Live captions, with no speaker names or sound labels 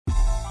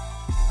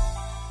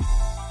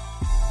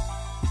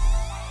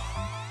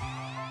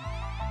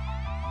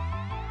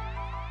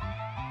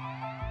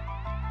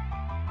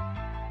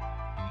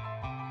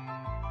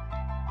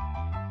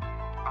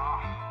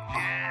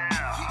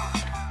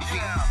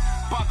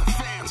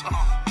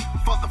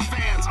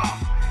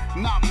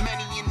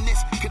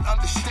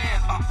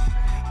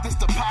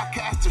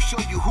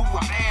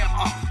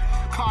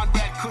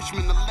Conrad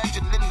Cushman, the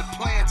legend in the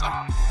plans.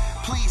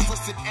 Please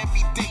listen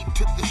every day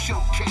to the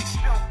showcase.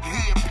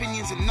 The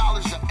opinions and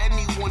knowledge that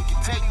anyone can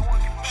take.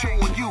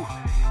 Showing you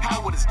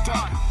how it is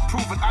done.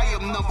 Proving I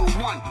am number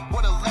one,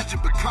 what a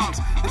legend becomes.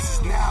 This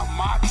is now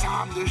my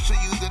time to show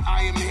you that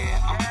I am here.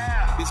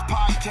 This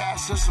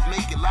podcast just to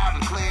make it loud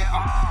and clear.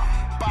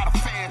 By the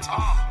fans,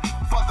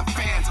 for the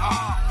fans.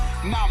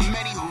 Not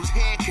many whose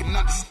head can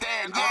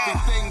understand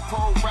everything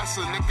pro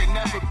wrestling. It can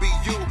never be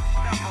you.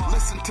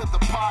 Listen to the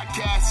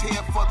podcast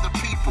here for the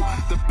people.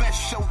 The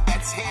best show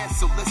that's here,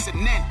 so listen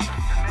in.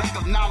 Let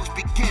the knowledge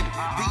begin.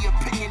 The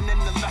opinion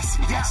and the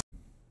lesson. Yes.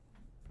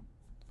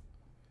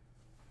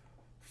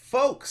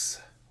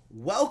 Folks,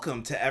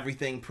 welcome to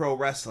Everything Pro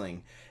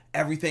Wrestling.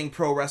 Everything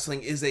Pro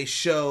Wrestling is a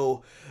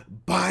show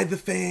by the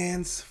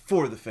fans,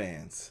 for the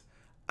fans.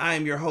 I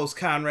am your host,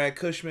 Conrad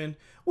Cushman.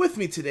 With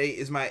me today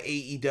is my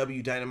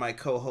AEW Dynamite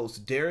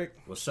co-host, Derek.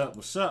 What's up?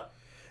 What's up?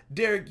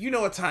 Derek, you know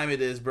what time it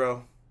is,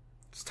 bro.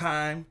 It's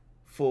time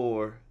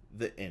for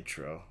the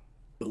intro.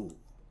 Boom.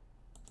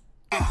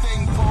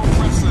 Everything pro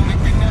wrestling, it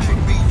can never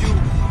be you.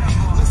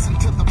 Listen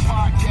to the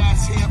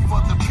podcast here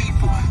for the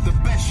people. The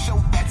best show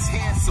that's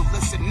here, so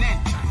listen in.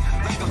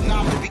 Let the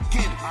knowledge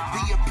begin.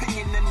 The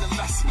opinion and the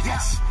lesson.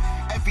 Yes,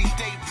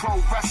 everyday pro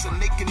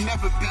wrestling, it can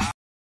never be.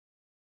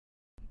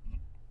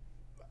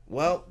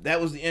 Well, that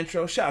was the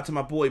intro. Shout out to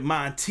my boy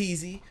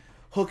Montezzi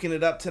hooking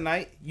it up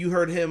tonight. You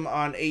heard him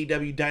on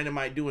AEW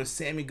Dynamite doing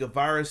Sammy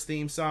Guevara's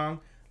theme song.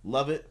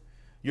 Love it.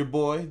 Your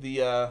boy,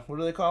 the, what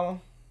do they call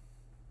him?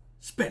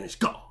 Spanish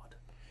God.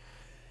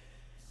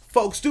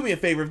 Folks, do me a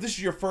favor. If this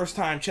is your first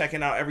time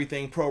checking out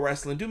Everything Pro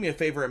Wrestling, do me a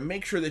favor and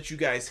make sure that you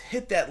guys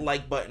hit that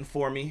like button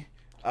for me.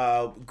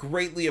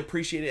 Greatly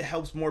appreciate it. It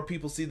helps more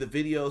people see the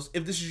videos.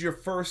 If this is your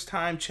first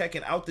time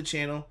checking out the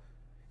channel,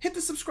 hit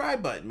the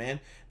subscribe button, man.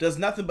 Does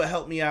nothing but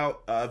help me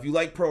out. If you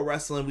like pro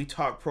wrestling, we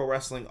talk pro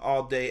wrestling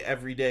all day,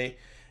 every day.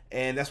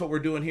 And that's what we're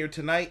doing here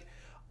tonight.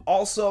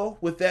 Also,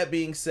 with that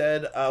being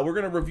said, we're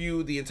going to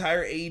review the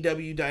entire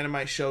AEW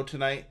Dynamite show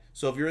tonight.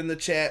 So if you're in the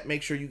chat,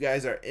 make sure you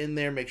guys are in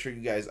there. Make sure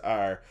you guys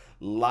are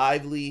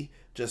lively,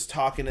 just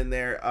talking in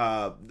there.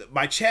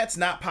 My chat's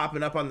not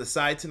popping up on the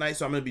side tonight,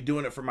 so I'm going to be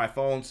doing it from my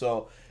phone.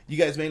 So you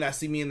guys may not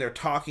see me in there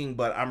talking,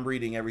 but I'm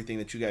reading everything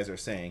that you guys are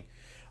saying.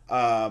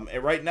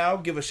 And right now,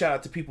 give a shout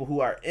out to people who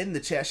are in the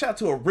chat. Shout out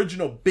to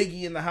Original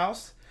Biggie in the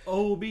house.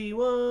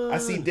 Obi-Wan. I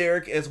see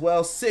Derek as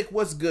well. Sick,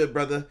 what's good,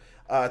 brother?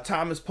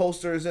 Thomas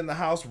Poster is in the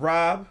house.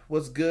 Rob,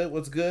 what's good?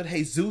 What's good?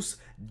 Jesus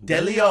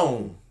De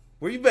Leon.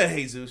 Where you been,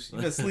 Jesus? You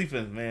been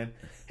sleeping, man.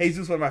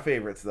 Jesus, one of my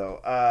favorites,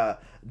 though.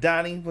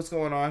 Donnie, what's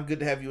going on? Good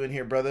to have you in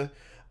here, brother.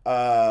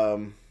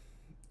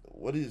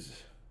 What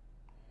is...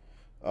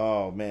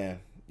 Oh, man.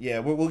 Yeah,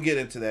 we'll get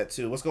into that,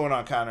 too. What's going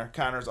on, Connor?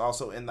 Connor's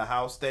also in the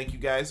house. Thank you,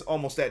 guys.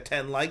 Almost at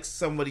 10 likes.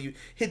 Somebody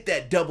hit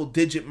that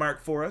double-digit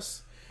mark for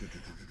us.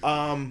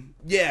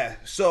 Yeah,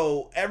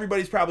 so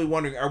everybody's probably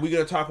wondering, are we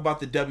going to talk about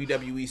the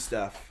WWE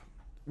stuff?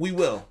 We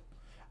will.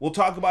 We'll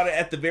talk about it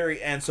at the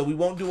very end, so we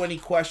won't do any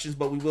questions,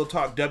 but we will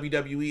talk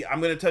WWE. I'm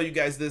going to tell you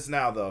guys this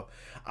now, though.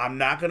 I'm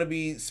not going to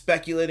be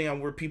speculating on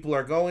where people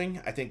are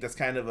going. I think that's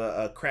kind of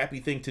a crappy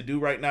thing to do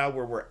right now,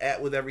 where we're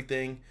at with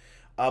everything.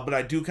 But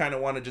I do kind of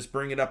want to just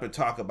bring it up and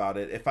talk about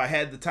it. If I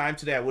had the time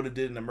today, I would have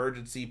did an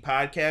emergency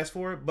podcast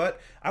for it,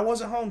 but I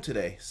wasn't home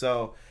today,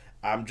 so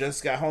I'm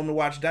just got home to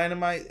watch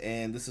Dynamite,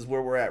 and this is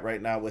where we're at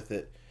right now with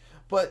it.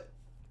 But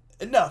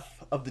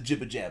enough of the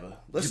jibba jabba.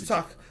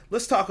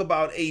 Let's talk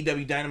about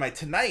AEW Dynamite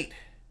tonight.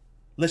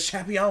 Le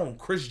Champion,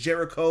 Chris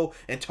Jericho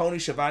and Tony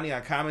Schiavone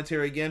on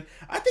commentary again.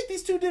 I think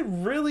these two did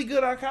really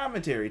good on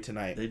commentary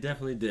tonight. They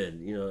definitely did.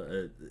 You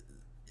know,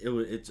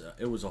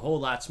 it was a whole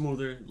lot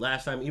smoother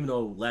last time. Even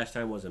though last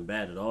time wasn't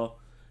bad at all,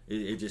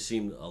 it just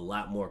seemed a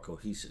lot more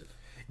cohesive.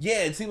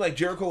 Yeah, it seemed like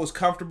Jericho was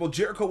comfortable.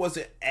 Jericho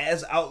wasn't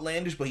as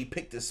outlandish, but he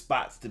picked his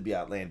spots to be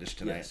outlandish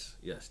tonight.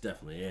 Yes,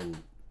 definitely. And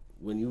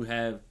when you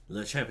have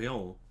Le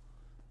Champion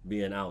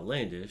being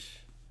outlandish,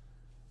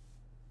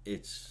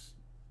 it's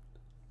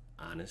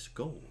honest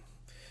gold.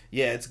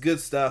 Yeah, it's good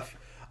stuff.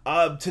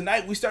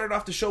 Tonight we started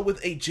off the show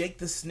with a Jake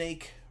the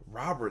Snake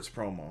Roberts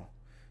promo.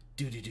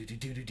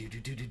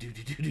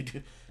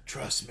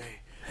 Trust me.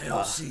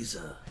 Hail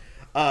Caesar.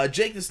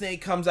 Jake the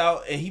Snake comes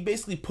out and he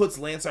basically puts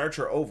Lance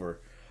Archer over.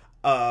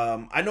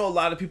 I know a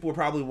lot of people were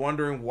probably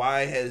wondering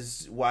why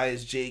has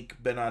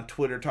Jake been on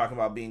Twitter talking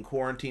about being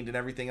quarantined and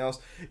everything else.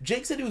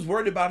 Jake said he was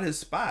worried about his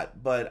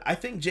spot, but I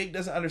think Jake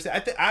doesn't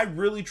understand. I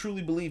really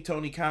truly believe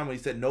Tony Khan when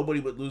he said nobody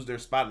would lose their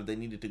spot if they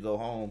needed to go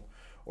home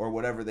or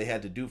whatever they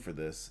had to do for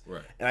this.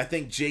 Right. And I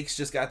think Jake's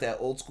just got that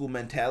old school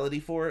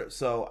mentality for it.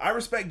 So I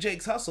respect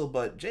Jake's hustle,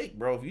 but Jake,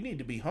 bro, if you need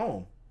to be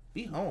home,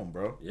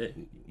 bro. Yeah.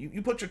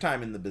 You put your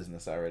time in the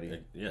business already.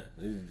 Yeah.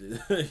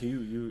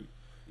 You're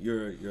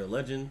a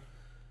legend.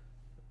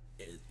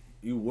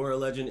 You were a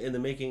legend in the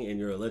making, and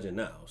you're a legend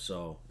now.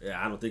 So yeah,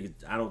 I don't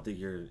think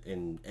you're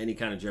in any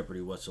kind of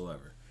jeopardy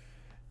whatsoever.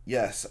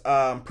 Yes.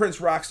 Prince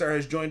Rockstar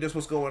has joined us.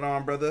 What's going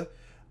on, brother?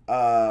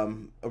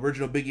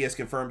 Original Biggie has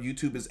confirmed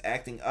YouTube is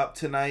acting up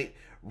tonight.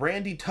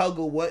 Randy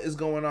Tuggle, what is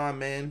going on,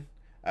 man?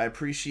 I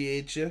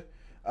appreciate you.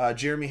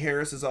 Jeremy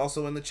Harris is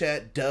also in the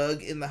chat.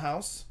 Doug in the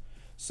house.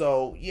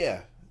 So,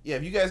 yeah. Yeah,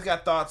 if you guys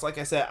got thoughts, like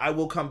I said, I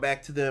will come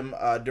back to them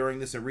during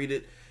this and read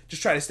it.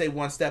 Just try to stay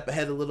one step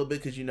ahead a little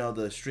bit because,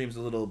 the stream's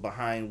a little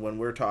behind when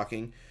we're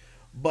talking.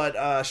 But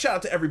shout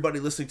out to everybody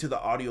listening to the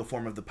audio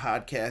form of the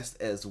podcast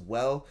as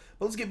well.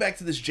 But let's get back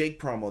to this Jake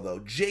promo, though.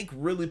 Jake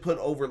really put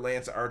over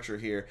Lance Archer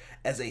here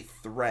as a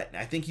threat.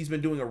 I think he's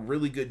been doing a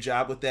really good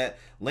job with that.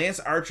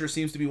 Lance Archer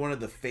seems to be one of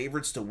the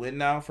favorites to win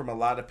now from a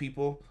lot of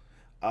people.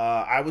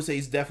 I would say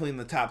he's definitely in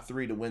the top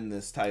 3 to win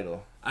this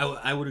title.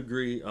 I would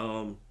agree.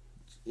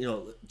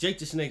 Jake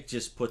the Snake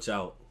just puts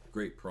out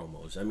great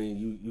promos. I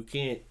mean, you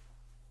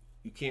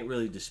can't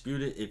really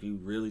dispute it. If you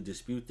really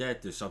dispute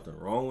that, there's something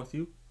wrong with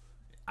you.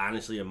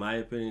 Honestly, in my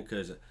opinion,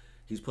 because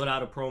he's put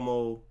out a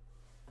promo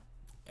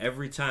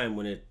every time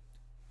when it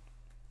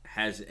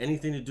has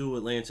anything to do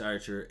with Lance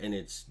Archer, and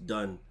it's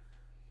done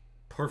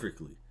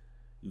perfectly.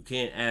 You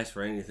can't ask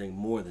for anything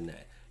more than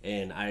that.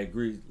 And I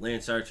agree,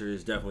 Lance Archer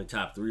is definitely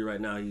top 3 right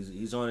now.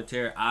 He's on a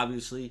tear.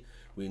 Obviously,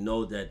 we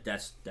know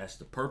that's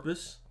the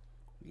purpose.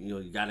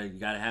 You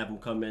gotta have him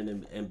come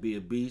in and be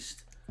a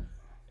beast.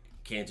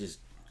 Can't just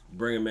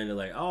bring him in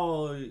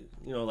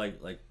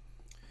and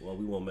well,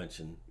 we won't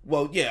mention.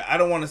 Well, yeah, I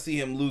don't want to see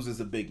him lose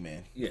as a big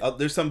man. Yeah.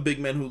 There's some big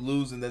men who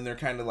lose, and then they're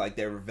kind of like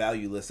they're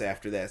valueless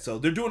after that. So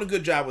they're doing a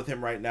good job with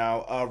him right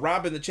now.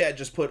 Rob in the chat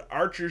just put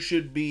Archer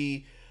should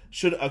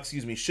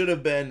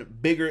have been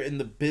bigger in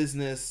the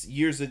business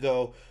years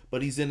ago,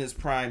 but he's in his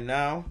prime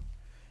now.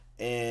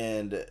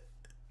 And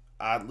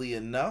oddly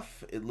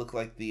enough, it looked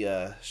like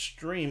the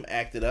stream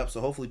acted up,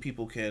 so hopefully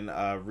people can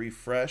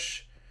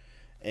refresh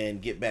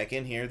and get back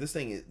in here.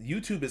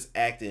 YouTube is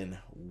acting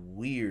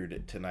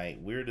weird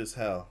tonight. Weird as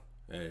hell.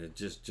 It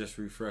just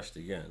refreshed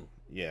again.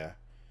 Yeah.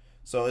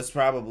 So it's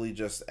probably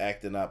just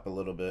acting up a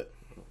little bit.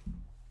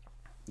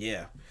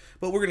 Yeah.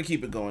 But we're going to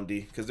keep it going,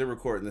 D, because they're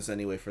recording this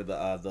anyway for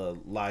the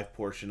live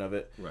portion of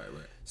it. Right.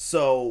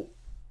 So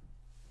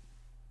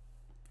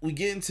we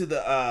get into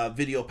the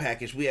video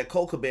package. We had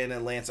Colt Cabana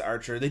and Lance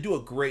Archer. They do a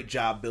great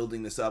job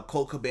building this up.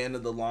 Colt Cabana,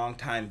 the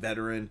longtime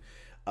veteran,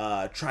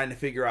 trying to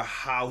figure out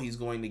how he's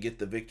going to get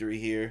the victory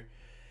here.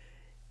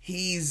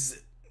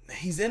 He's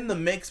in the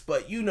mix,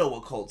 but you know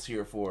what Colt's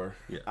here for.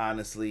 Yeah.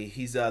 Honestly,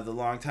 he's the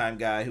longtime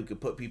guy who could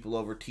put people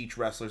over, teach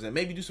wrestlers, and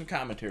maybe do some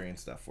commentary and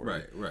stuff for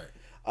you. Right.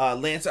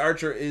 Lance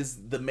Archer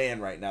is the man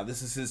right now.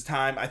 This is his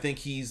time. I think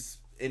he's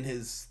in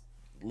his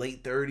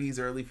late 30s,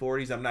 early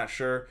 40s. I'm not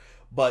sure.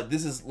 But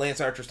this is Lance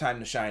Archer's time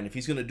to shine. If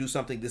he's going to do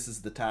something, this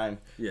is the time.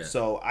 Yeah.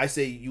 So I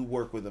say you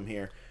work with him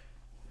here.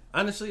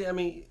 Honestly, I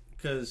mean,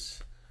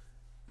 because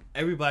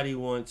everybody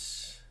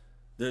wants...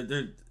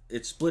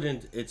 It's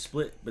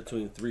split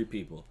between 3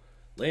 people.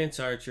 Lance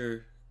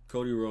Archer,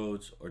 Cody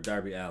Rhodes, or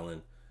Darby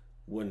Allin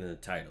winning the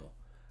title.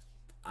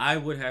 I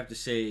would have to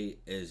say,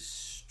 as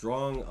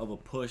strong of a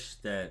push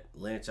that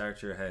Lance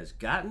Archer has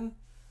gotten,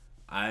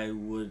 I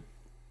would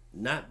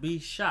not be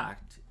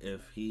shocked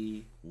if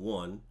he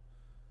won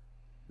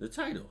the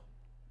title.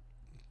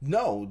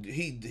 No,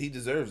 he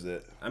deserves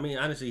it. I mean,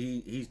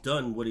 honestly, he's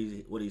done what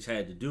he's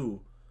had to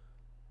do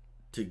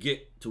to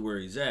get to where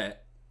he's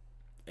at,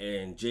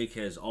 and Jake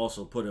has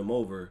also put him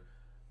over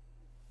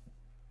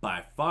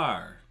by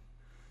far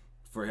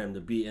for him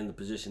to be in the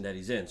position that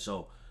he's in.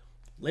 So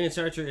Lance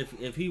Archer,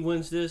 if he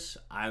wins this,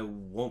 I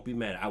won't be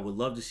mad. I would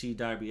love to see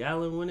Darby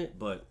Allin win it,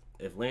 but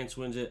if Lance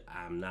wins it,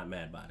 I'm not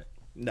mad about it.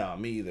 No,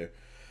 me either.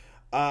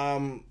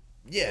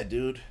 Yeah,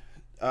 dude.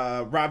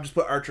 Rob just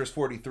put Archer's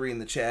 43 in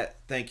the chat.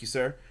 Thank you,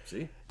 sir.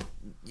 See?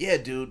 Yeah,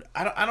 dude.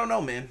 I don't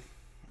know, man.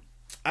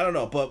 I don't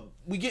know, but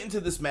we get into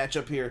this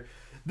matchup here.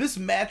 This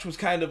match was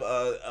kind of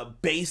a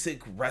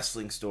basic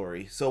wrestling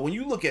story. So when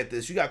you look at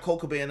this, you got Colt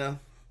Cabana,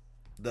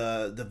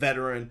 the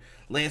veteran,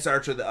 Lance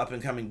Archer, the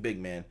up-and-coming big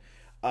man.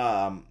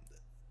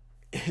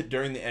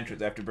 During the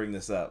entrance, I have to bring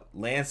this up,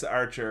 Lance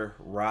Archer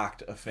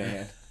rocked a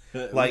fan.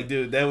 Like,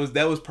 dude, that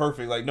was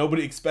perfect. Like,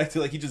 nobody expected.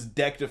 Like, he just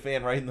decked a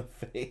fan right in the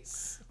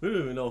face. We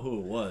don't even know who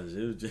it was.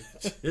 It was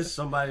just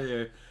somebody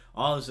there.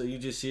 All of a sudden, you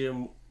just see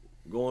him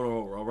going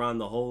around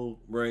the whole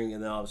ring,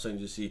 and then all of a sudden,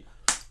 you just see,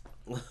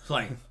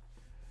 like,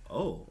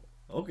 oh,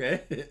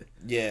 okay.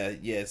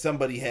 Yeah.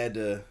 Somebody had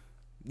to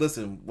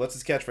listen. What's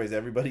his catchphrase?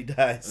 Everybody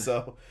dies.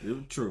 So it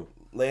was true.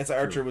 Lance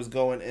Archer was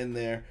going in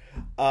there.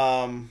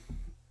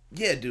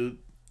 Yeah, dude.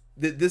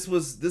 This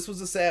was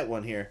a sad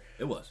one here.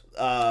 It was.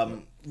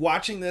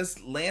 Watching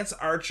this, Lance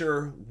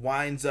Archer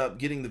winds up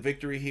getting the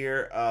victory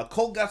here.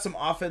 Colt got some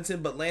offense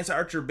in, but Lance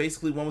Archer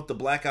basically won with the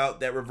blackout,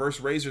 that reverse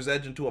Razor's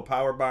Edge into a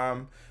power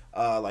bomb.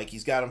 Like,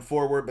 he's got him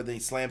forward, but then he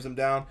slams him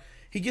down.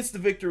 He gets the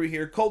victory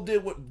here. Colt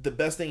did the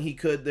best thing he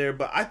could there,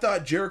 but I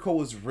thought Jericho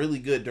was really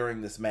good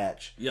during this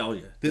match. Yeah, oh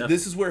yeah.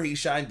 This is where he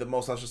shined the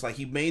most. I was just like,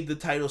 he made the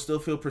title still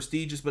feel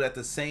prestigious, but at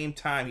the same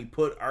time, he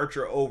put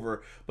Archer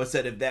over, but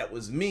said, if that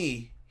was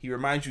me, he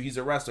reminds you he's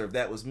a wrestler. If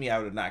that was me, I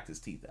would have knocked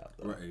his teeth out.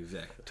 Though. Right,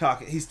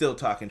 exactly. He's still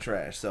talking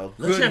trash. So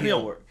good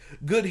heel work.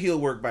 Good heel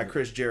work by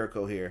Chris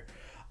Jericho here.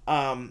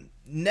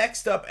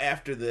 Next up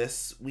after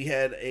this, we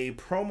had a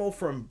promo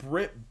from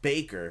Britt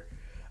Baker.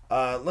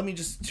 Let me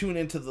just tune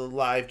into the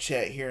live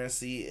chat here and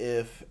see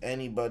if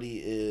anybody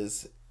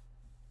is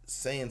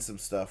saying some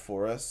stuff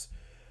for us.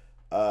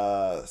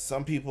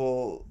 Some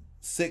people...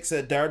 Sick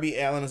said Darby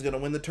Allin is going to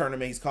win the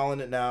tournament. He's calling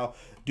it now.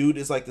 Dude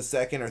is like the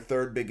second or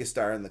third biggest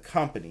star in the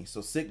company.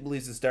 So Sick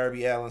believes it's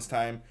Darby Allin's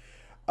time.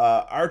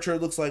 Archer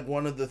looks like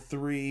one of the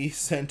 3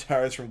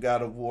 centaurs from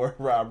God of War,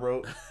 Rob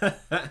wrote.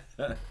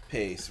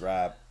 Peace,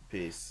 Rob.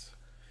 Peace.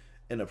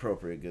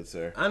 Inappropriate, good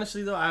sir.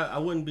 Honestly, though, I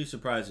wouldn't be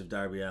surprised if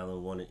Darby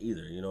Allin won it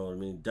either. You know what I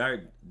mean?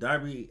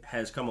 Darby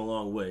has come a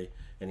long way,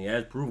 and he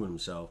has proven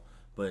himself.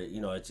 But, you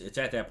know, it's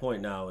at that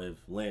point now, if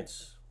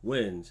Lance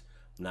wins,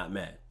 I'm not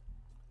mad.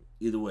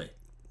 Either way.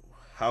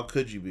 How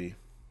could you be?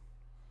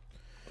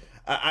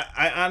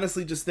 I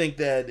honestly just think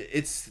that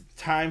it's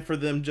time for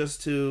them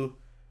just to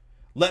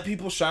let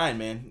people shine,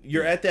 man.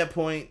 You're at that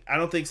point. I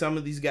don't think some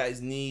of these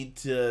guys need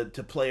to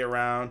play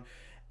around.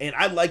 And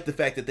I like the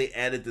fact that they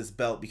added this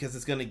belt because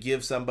it's going to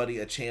give somebody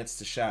a chance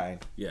to shine.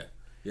 Yeah,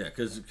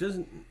 because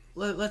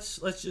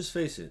let's just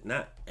face it.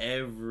 Not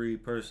every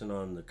person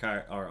on the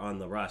card or on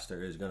the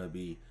roster is going to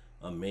be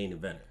a main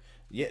eventer.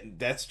 Yeah,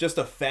 that's just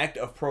a fact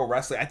of pro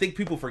wrestling. I think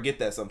people forget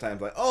that sometimes.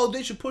 Like, oh,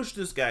 they should push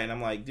this guy. And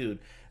I'm like, dude,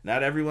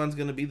 not everyone's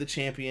going to be the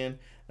champion.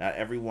 Not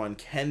everyone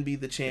can be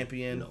the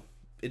champion. No.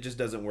 It just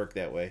doesn't work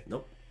that way.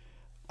 Nope.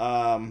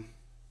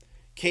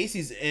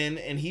 Casey's in,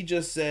 and he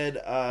just said,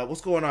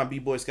 what's going on,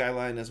 B-Boy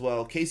Skyline as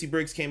well. Casey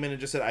Briggs came in and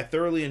just said, I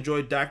thoroughly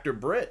enjoyed Dr.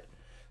 Britt.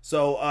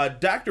 So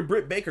Dr.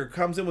 Britt Baker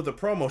comes in with a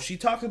promo. She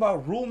talks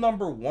about rule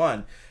number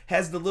 1.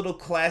 Has the little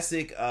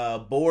classic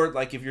board,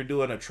 like if you're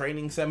doing a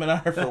training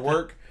seminar for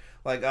work.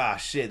 Like,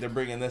 shit, they're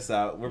bringing this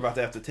out. We're about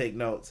to have to take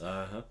notes.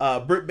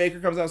 Britt Baker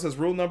comes out and says,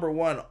 rule number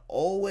 1,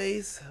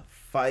 always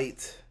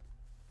fight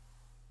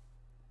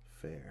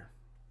fair.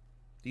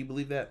 Do you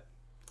believe that?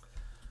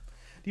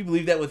 Do you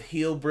believe that with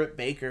heel Britt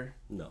Baker?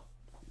 No.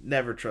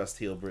 Never trust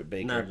heel Britt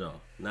Baker. Not at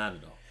all. Not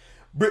at all.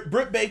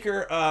 Britt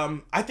Baker,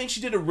 I think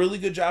she did a really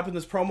good job in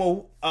this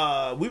promo.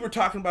 We were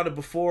talking about it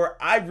before.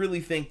 I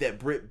really think that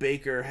Britt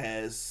Baker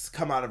has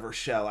come out of her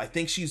shell. I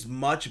think she's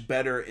much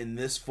better in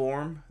this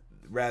form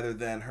rather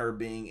than her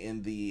being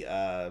in the,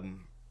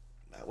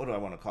 what do I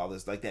want to call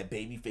this? Like that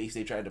baby face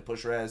they tried to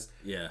push her as.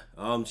 Yeah.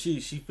 She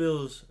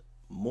feels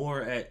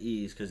more at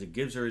ease because it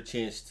gives her a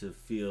chance to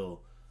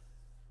feel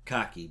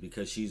cocky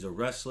because she's a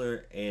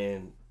wrestler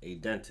and a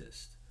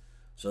dentist.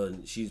 So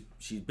she's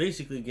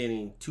basically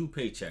getting 2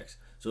 paychecks.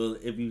 So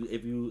if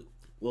you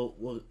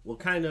well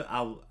kind of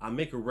I'll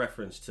make a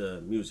reference to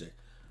music.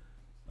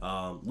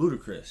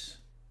 Ludacris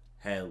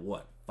had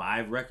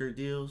 5 record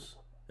deals.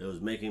 It was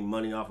making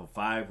money off of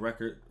 5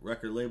 record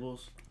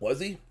labels. Was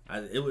he?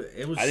 It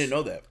was. I didn't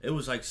know that. It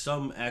was like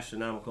some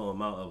astronomical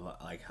amount of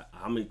like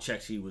how many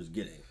checks he was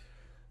getting.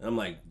 And I'm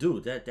like,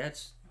 dude,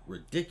 that's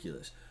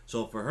ridiculous.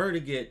 So for her to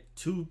get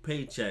 2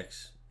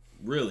 paychecks,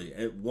 really,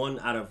 and one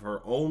out of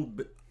her own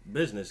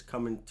business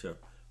coming to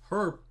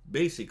her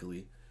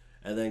basically,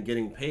 and then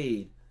getting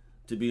paid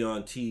to be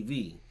on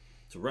TV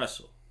to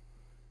wrestle.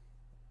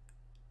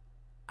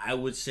 I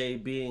would say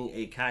being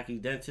a cocky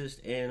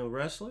dentist and a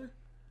wrestler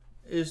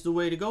is the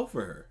way to go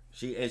for her.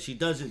 She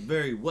does it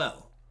very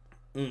well.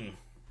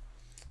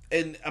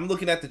 And I'm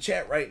looking at the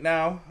chat right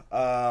now.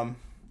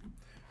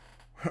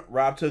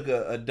 Rob took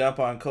a dump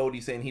on Cody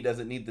saying he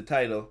doesn't need the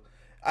title.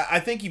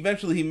 I think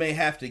eventually he may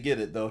have to get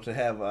it, though, to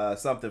have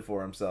something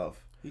for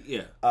himself.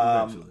 Yeah,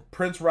 eventually.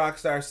 Prince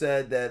Rockstar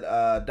said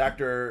that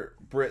Dr.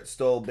 Britt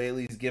stole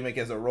Bailey's gimmick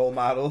as a role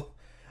model.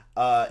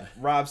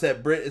 Rob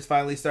said, Britt is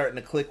finally starting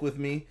to click with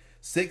me.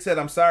 Sick said,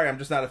 I'm sorry, I'm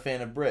just not a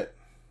fan of Britt.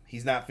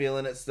 He's not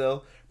feeling it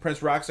still. Prince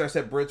Rockstar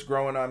said, Britt's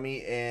growing on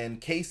me.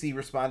 And Casey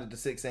responded to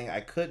Sick saying,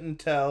 I couldn't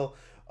tell.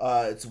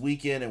 It's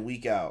week in and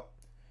week out.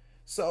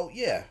 So,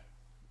 yeah,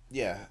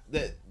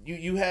 that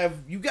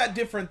you got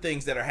different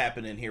things that are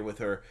happening here with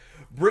her.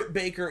 Britt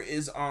Baker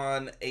is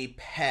on a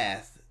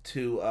path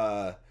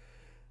to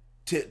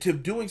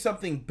doing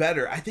something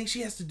better. I think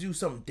she has to do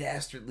some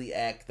dastardly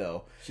act,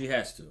 though. She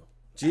has to.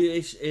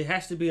 It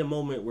has to be a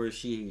moment where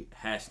she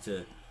has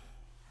to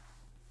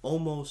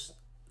almost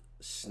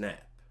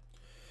snap.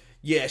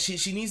 Yeah,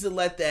 she needs to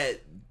let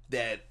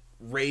that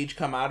rage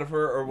come out of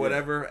her or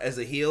whatever as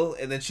a heel,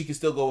 and then she can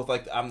still go with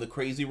like I'm the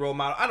crazy role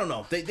model. I don't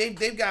know.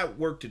 They've got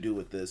work to do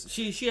with this.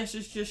 She has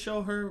to just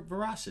show her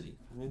veracity.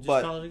 I mean,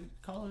 just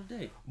call it a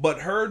day.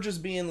 But her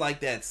just being like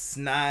that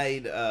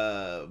snide,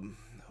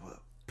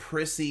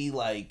 prissy,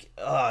 like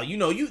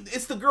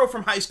it's the girl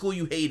from high school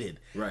you hated.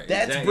 Right.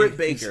 That's exactly, Britt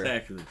Baker.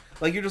 Exactly.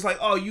 Like you're just like,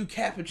 oh, you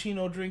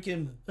cappuccino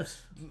drinking,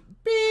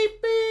 beep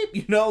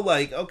beep.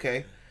 Like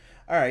okay.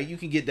 All right, you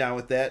can get down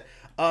with that.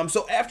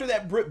 So after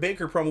that Britt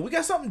Baker promo, we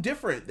got something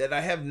different that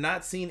I have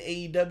not seen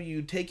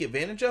AEW take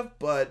advantage of,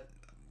 but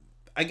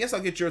I guess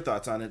I'll get your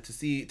thoughts on it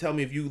tell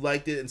me if you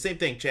liked it. And same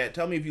thing, chat,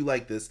 tell me if you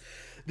like this.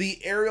 The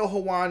Ariel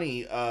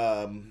Helwani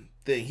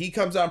thing. He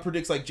comes out and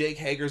predicts like Jake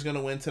Hager's going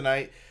to win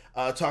tonight.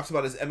 Talks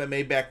about his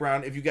MMA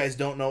background. If you guys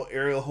don't know,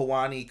 Ariel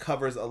Helwani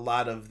covers a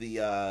lot of the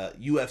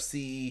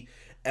UFC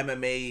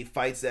MMA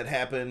fights that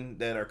happen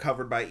that are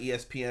covered by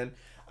ESPN.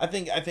 I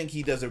think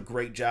he does a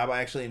great job.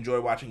 I actually enjoy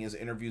watching his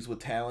interviews with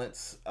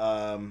talents.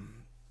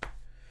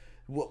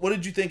 What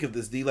did you think of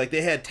this, D? Like,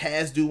 they had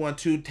Taz do one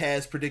too.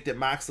 Taz predicted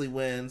Moxley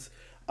wins.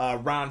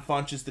 Ron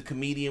Funches, the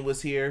comedian,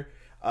 was here.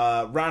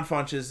 Ron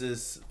Funches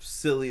is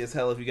silly as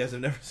hell. If you guys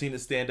have never seen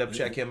his stand-up,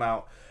 check him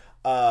out.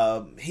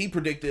 He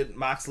predicted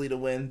Moxley to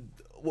win.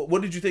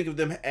 What did you think of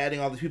them adding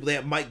all these people? They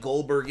had Mike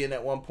Goldberg in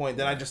at one point.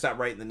 Then I just stopped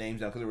writing the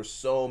names down because there were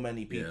so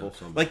many people.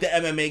 Yeah, like the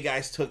MMA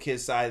guys took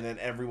his side, and then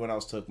everyone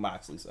else took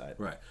Moxley's side.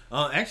 Right.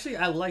 Actually,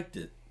 I liked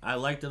it. I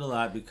liked it a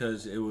lot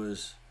because it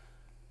was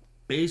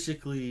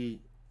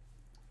basically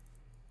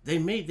they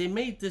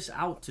made this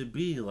out to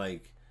be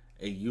like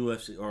a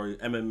UFC or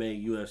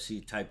MMA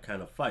UFC type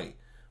kind of fight,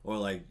 or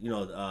like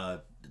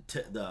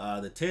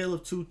the tale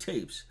of two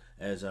tapes,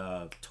 as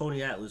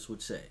Tony Atlas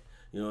would say.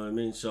 You know what I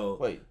mean? So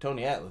wait,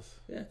 Tony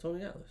Atlas? Yeah,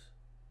 Tony Atlas.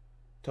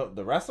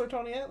 The wrestler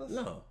Tony Atlas?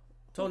 No,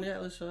 Tony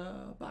Atlas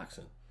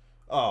boxing.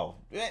 Oh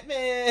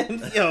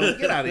man, yo,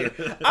 get out of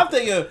here! I'm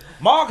thinking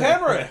Mark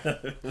Henry.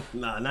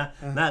 Nah, not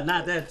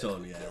that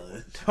Tony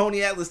Atlas.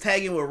 Tony Atlas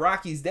tagging with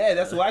Rocky's dad.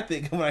 That's what I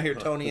think when I hear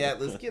Tony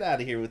Atlas. Get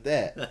out of here with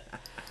that.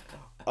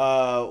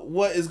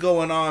 What is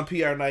going on,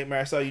 PR Nightmare?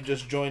 I saw you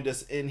just joined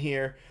us in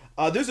here.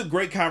 There's a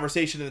great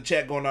conversation in the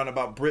chat going on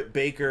about Britt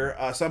Baker.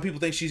 Some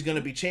people think she's going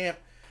to be champ.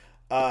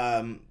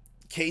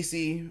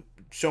 Casey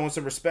showing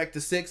some respect to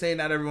 6. Hey,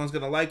 not everyone's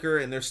gonna like her,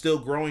 and they're still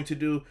growing to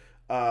do.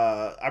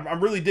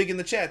 I'm really digging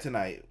the chat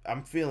tonight.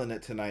 I'm feeling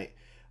it tonight.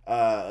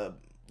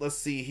 Let's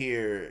see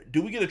here.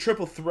 Do we get a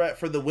triple threat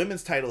for the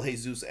women's title?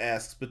 Jesus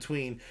asks,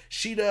 between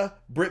Shida,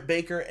 Britt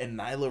Baker, and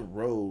Nyla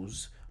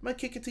Rose. I'm gonna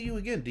kick it to you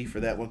again, D, for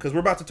that one, because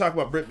we're about to talk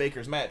about Britt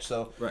Baker's match.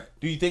 So, right.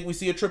 Do you think we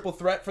see a triple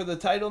threat for the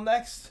title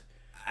next?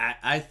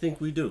 I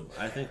think we do.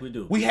 I think we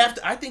do.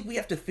 I think we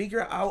have to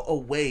figure out a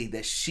way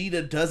that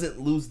Shida doesn't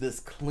lose this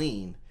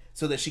clean,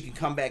 so that she can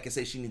come back and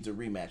say she needs a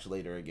rematch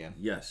later again.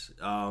 Yes.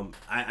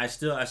 I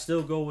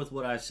still go with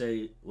what I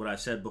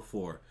said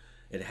before.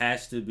 It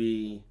has to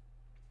be.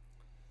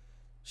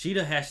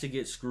 Shida has to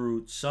get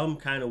screwed some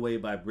kind of way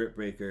by Britt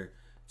Baker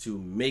to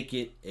make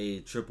it a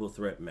triple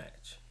threat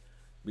match,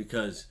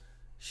 because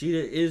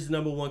Shida is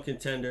 #1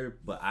 contender,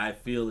 but I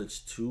feel it's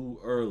too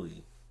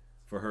early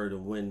for her to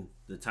win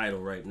the title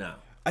right now.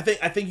 I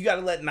think you got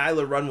to let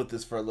Nyla run with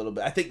this for a little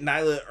bit. I think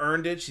Nyla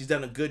earned it. She's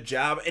done a good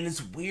job, and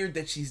it's weird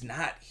that she's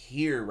not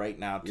here right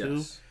now too.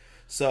 Yes.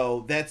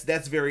 So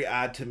that's very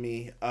odd to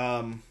me.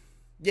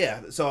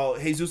 Yeah. So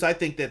Jesus, I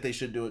think that they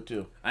should do it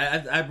too.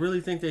 I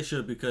really think they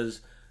should,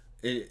 because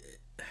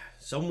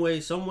some way,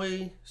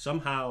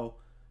 somehow,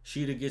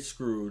 Shida gets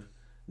screwed.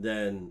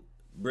 Then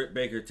Britt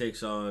Baker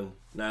takes on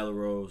Nyla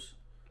Rose,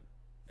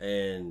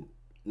 and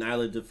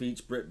Nyla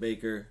defeats Britt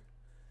Baker.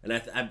 And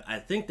I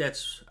think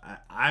that's,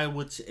 I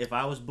would, if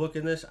I was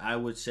booking this, I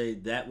would say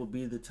that would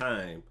be the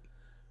time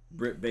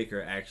Britt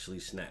Baker actually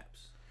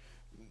snaps.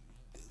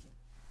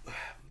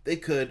 They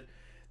could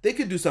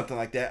do something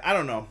like that. I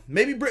don't know.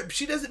 Maybe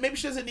she doesn't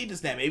need to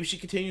snap. Maybe she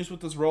continues with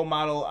this role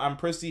model. I'm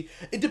prissy.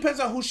 It depends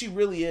on who she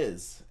really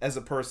is as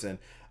a person.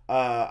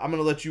 I'm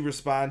gonna let you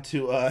respond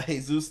to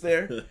Jesus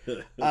there.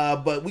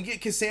 But we get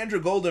Cassandra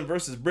Golden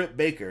versus Britt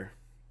Baker.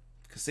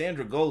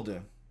 Cassandra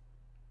Golden.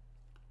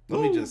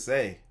 Let me just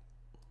say.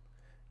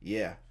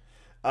 Yeah.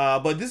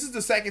 But this is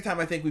the second time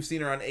I think we've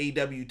seen her on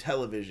AEW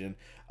television.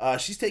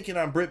 She's taking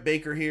on Britt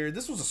Baker here.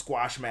 This was a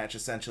squash match,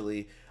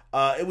 essentially.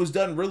 It was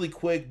done really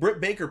quick. Britt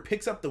Baker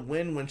picks up the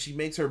win when she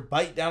makes her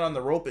bite down on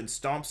the rope and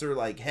stomps her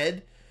like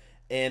head.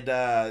 And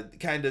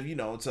kind of,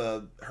 it's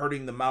a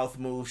hurting the mouth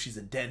move. She's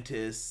a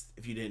dentist,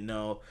 if you didn't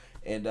know.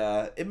 And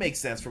it makes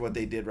sense for what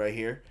they did right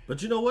here.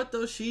 But you know what,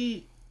 though?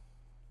 She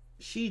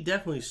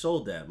definitely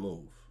sold that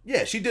move.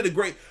 Yeah, she did a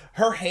great...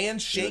 Her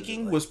hands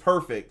shaking was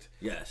perfect.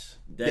 Yes.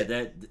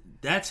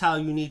 That's how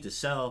you need to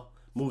sell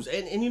moves.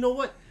 And you know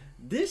what?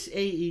 This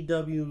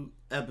AEW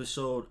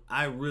episode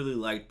I really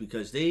liked,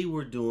 because they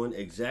were doing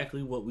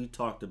exactly what we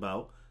talked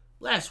about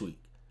last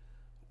week.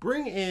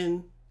 Bring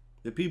in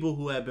the people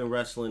who have been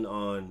wrestling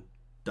on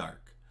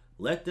Dark.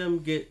 Let them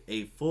get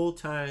a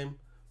full-time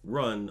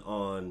run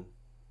on,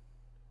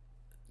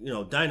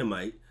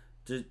 Dynamite,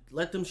 to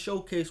let them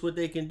showcase what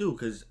they can do,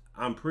 because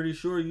I'm pretty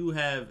sure you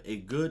have a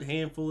good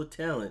handful of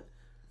talent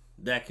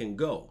that can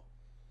go.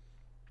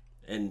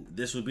 And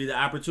this would be the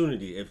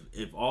opportunity.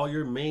 If all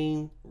your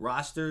main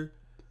roster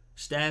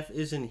staff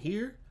isn't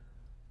here,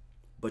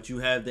 but you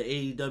have the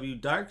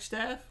AEW Dark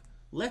staff,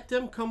 let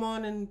them come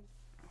on and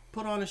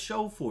put on a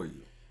show for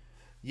you.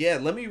 Yeah,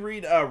 let me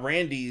read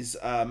Randy's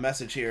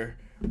message here.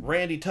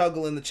 Randy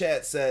Tuggle in the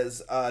chat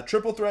says,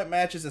 triple threat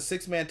matches and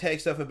 6-man tag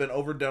stuff have been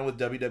overdone with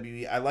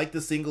WWE. I like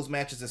the singles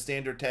matches and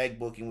standard tag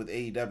booking with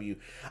AEW.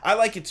 I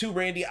like it too,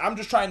 Randy. I'm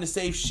just trying to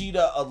save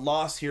Shida a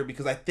loss here,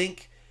 because I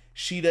think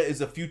Shida is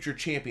a future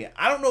champion.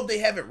 I don't know if they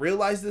haven't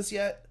realized this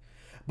yet,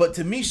 but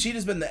to me,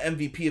 Shida's been the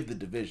MVP of the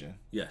division.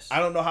 Yes. I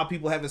don't know how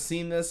people haven't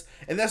seen this,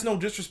 and that's no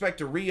disrespect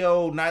to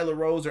Rio, Nyla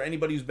Rose, or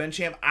anybody who's been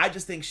champ. I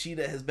just think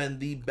Shida has been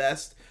the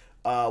best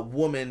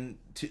woman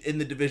in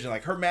the division.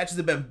 Like, her matches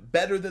have been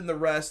better than the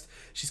rest.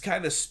 She's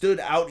kind of stood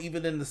out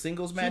even in the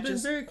singles matches.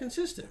 She's been very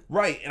consistent.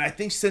 Right, and I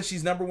think since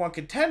she's number one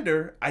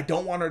contender, I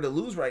don't want her to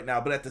lose right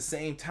now, but at the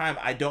same time,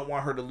 I don't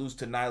want her to lose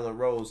to Nyla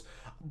Rose.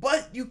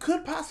 But you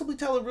could possibly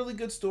tell a really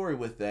good story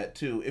with that,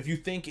 too. If you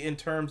think in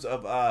terms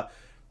of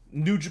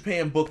New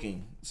Japan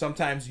booking,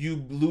 sometimes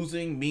you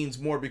losing means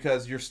more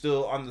because you're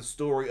still on the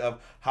story of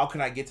how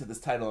can I get to this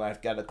title and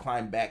I've got to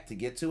climb back to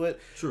get to it.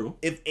 True.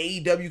 If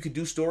AEW could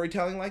do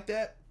storytelling like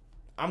that,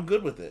 I'm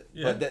good with it.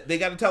 Yeah. But they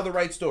got to tell the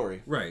right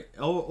story. Right.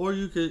 Or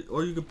you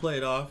could play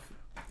it off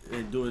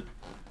and do it.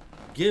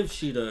 Give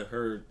Shida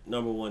her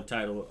number one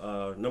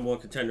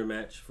contender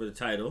match for the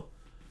title,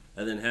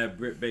 and then have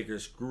Britt Baker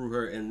screw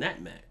her in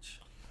that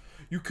match.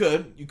 You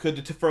could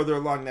to further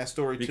along that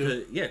story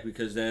too.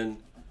 Because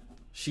then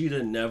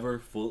Shida never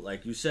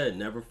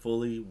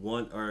fully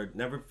won or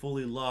never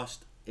fully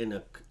lost in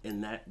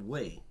that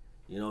way.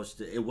 You know,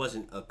 it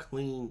wasn't a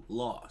clean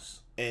loss.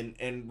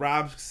 And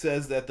Rob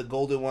says that the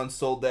Golden One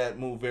sold that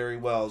move very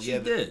well. She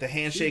did. The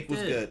handshake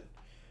was good.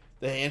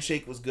 The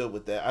handshake was good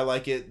with that. I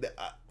like it.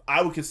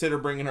 I would consider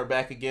bringing her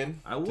back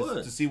again. I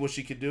would to see what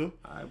she could do.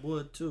 I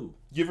would too.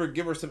 Give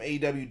her some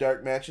AEW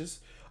dark matches.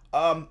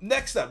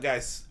 Next up,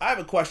 guys, I have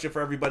a question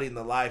for everybody in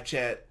the live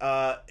chat.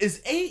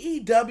 Is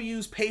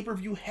AEW's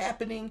pay-per-view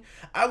happening?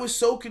 I was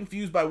so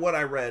confused by what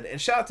I read. And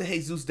shout out to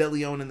Jesus De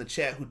Leon in the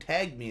chat who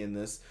tagged me in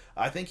this.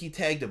 I think he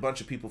tagged a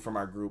bunch of people from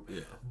our group.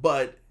 Yeah.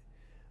 But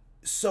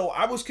so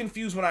I was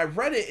confused when I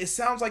read it. It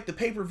sounds like the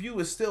pay-per-view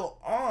is still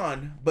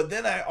on, but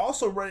then I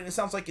also read it and it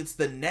sounds like it's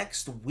the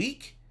next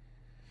week.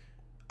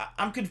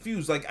 I'm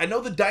confused. Like, I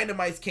know the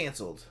Dynamite's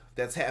canceled.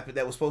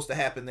 That was supposed to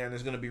happen there, and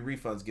there's going to be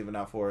refunds given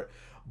out for it.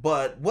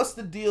 But what's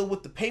the deal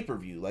with the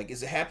pay-per-view? Like,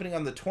 is it happening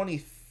on the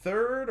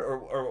 23rd?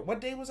 Or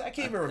what day was it? I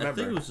can't even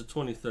remember. I think it was the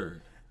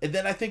 23rd. And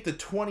then I think the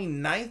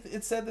 29th,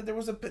 it said that there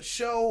was a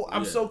show.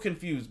 I'm so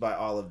confused by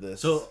all of this.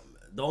 So,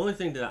 the only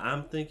thing that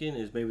I'm thinking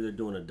is maybe they're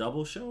doing a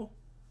double show.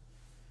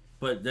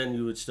 But then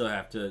you still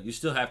have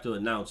to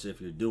announce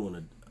if you're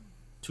doing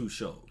two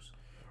shows.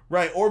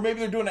 Right, or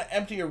maybe they're doing an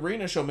empty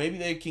arena show. Maybe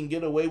they can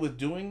get away with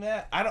doing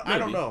that. I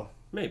don't know.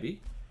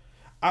 Maybe.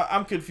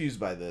 I'm confused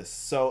by this.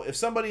 So if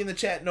somebody in the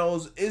chat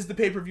knows, is the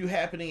pay-per-view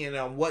happening and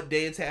on what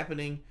day it's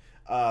happening,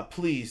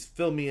 please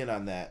fill me in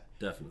on that.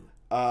 Definitely.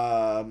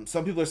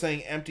 Some people are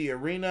saying empty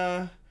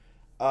arena.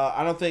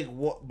 I don't think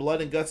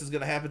Blood and Guts is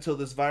going to happen until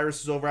this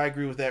virus is over. I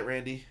agree with that,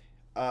 Randy.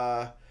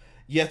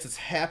 Yes, it's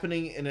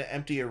happening in an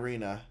empty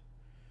arena.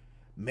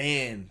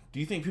 Man, do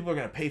you think people are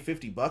going to pay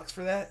 $50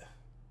 for that?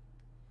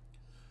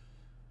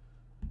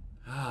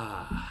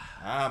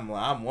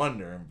 I'm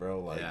wondering,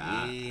 bro. Like,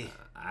 yeah,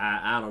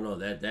 I don't know.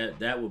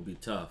 That would be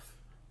tough.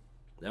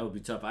 That would be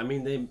tough. I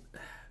mean,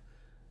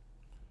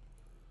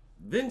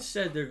 Vince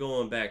said they're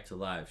going back to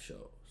live shows.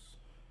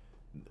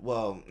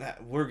 Well,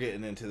 we're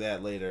getting into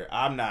that later.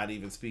 I'm not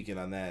even speaking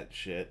on that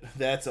shit.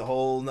 That's a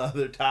whole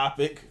nother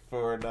topic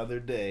for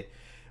another day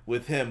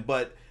with him.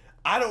 But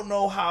I don't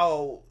know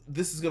how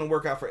this is going to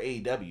work out for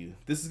AEW.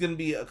 This is going to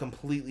be a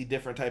completely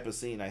different type of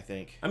scene, I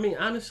think. I mean,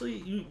 honestly,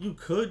 you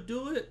could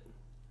do it.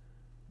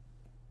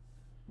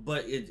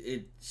 But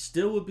it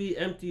still would be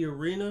empty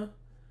arena,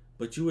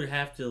 but you would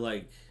have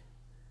to,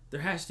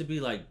 there has to be,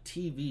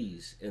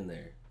 TVs in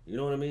there. You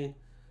know what I mean?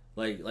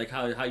 Like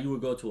how you would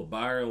go to a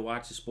bar and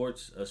watch a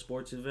sports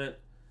event,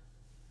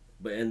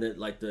 but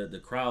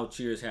the crowd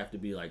cheers have to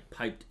be,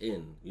 piped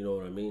in. You know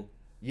what I mean?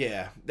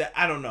 Yeah.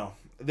 I don't know.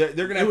 They're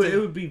going to have to... It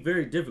would be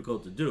very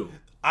difficult to do.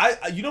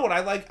 You know what I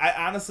like?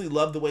 I honestly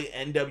love the way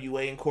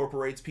NWA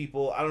incorporates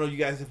people. I don't know if you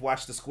guys have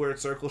watched the Squared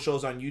Circle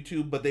shows on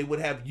YouTube, but they would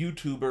have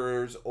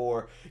YouTubers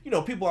or,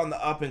 people on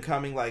the up and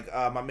coming, like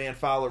my man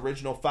Foul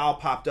Original. Foul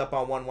popped up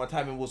on one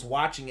time and was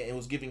watching it and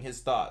was giving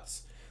his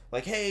thoughts.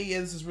 Like, hey,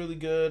 yeah, this is really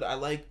good. I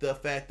like the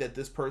fact that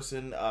this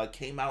person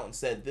came out and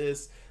said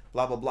this,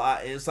 blah, blah, blah.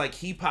 And it's like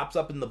he pops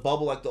up in the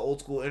bubble like the old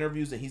school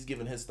interviews and he's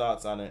giving his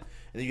thoughts on it.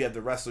 And then you have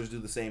the wrestlers do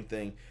the same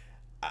thing.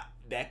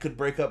 That could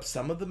break up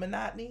some of the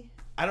monotony.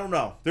 I don't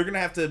know. They're going to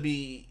have to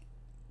be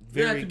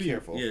very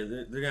careful. Yeah,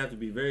 they're going to have to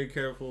be very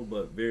careful,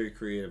 but very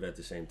creative at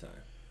the same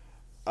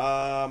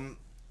time.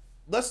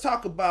 Let's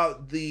talk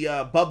about the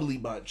Bubbly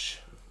Bunch.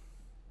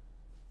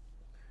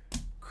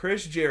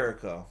 Chris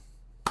Jericho.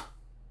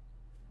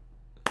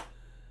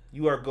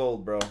 You are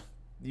gold, bro.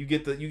 You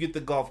get the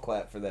golf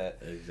clap for that.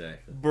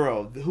 Exactly.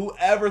 Bro,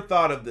 whoever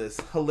thought of this,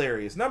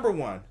 hilarious. Number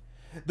one,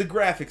 the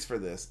graphics for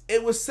this.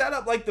 It was set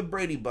up like the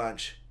Brady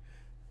Bunch.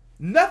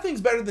 Nothing's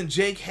better than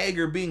Jake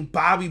Hager being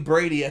Bobby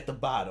Brady at the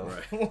bottom.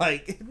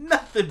 Right.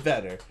 Nothing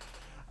better.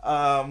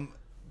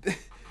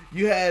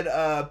 You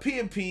had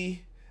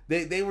P&P.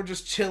 They were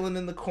just chilling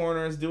in the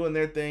corners, doing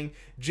their thing.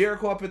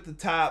 Jericho up at the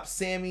top.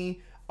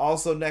 Sammy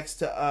also next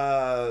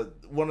to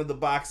one of the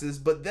boxes.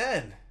 But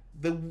then,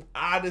 the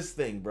oddest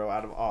thing, bro,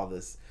 out of all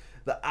this,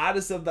 the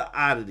oddest of the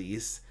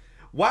oddities,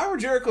 why were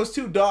Jericho's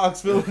two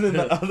dogs filling in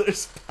the other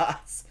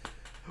spots?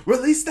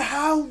 Release the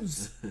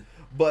hounds!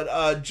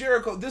 But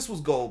Jericho, this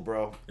was gold,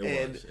 bro.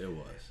 It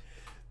was.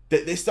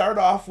 They start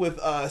off with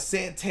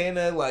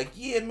Santana like,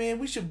 yeah, man,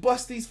 we should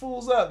bust these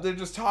fools up. They're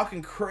just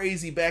talking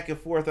crazy back and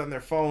forth on their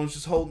phones,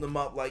 just holding them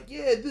up like,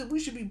 yeah, we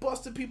should be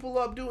busting people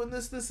up doing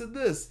this, and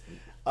this.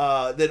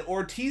 Then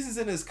Ortiz is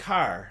in his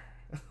car.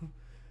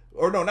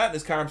 Or no, not in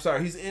his car. I'm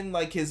sorry. He's in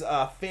like his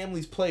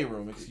family's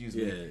playroom. Excuse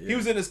me. Yeah. He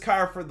was in his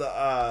car for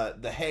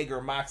the Hager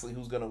Moxley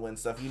who's gonna win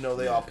stuff. You know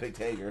they all picked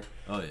Hager.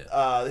 Oh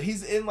yeah.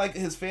 He's in like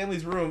his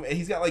family's room and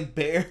he's got like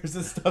bears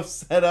and stuff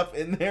set up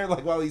in there.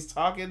 Like while he's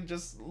talking,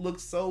 just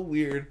looks so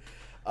weird.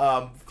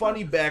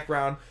 Funny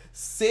background.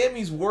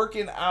 Sammy's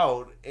working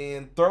out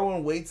and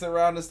throwing weights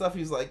around and stuff.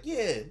 He's like,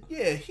 yeah.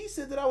 He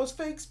said that I was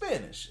fake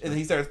Spanish, and then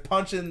he starts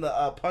punching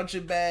the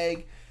punching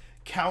bag,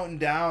 counting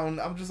down.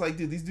 I'm just like,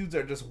 dude, these dudes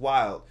are just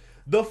wild.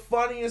 The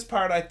funniest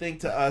part, I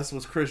think, to us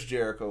was Chris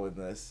Jericho in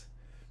this.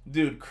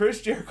 Dude,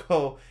 Chris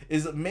Jericho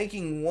is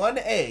making one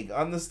egg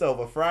on the stove,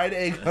 a fried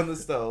egg on the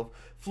stove,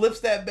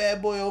 flips that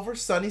bad boy over,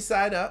 sunny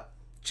side up.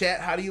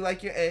 Chat, how do you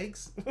like your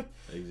eggs?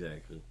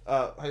 Exactly.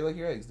 How do you like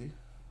your eggs, dude?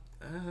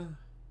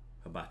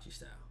 Hibachi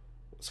style.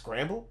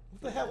 Scramble?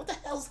 What the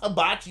hell's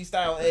hibachi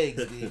style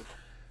eggs, dude?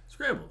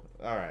 Scramble.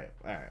 All right.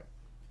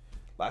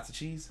 Lots of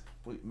cheese?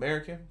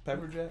 American?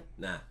 Pepper jack?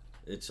 Nah,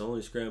 it's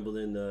only scrambled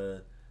in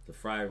the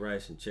fried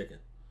rice and chicken.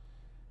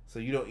 So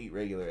you don't eat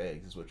regular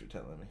eggs, is what you're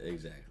telling me.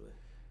 Exactly.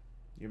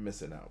 You're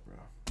missing out,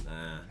 bro.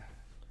 Nah.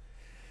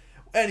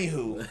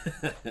 Anywho,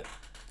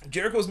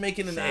 Jericho's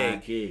making an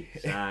egg.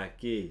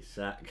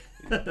 Sake.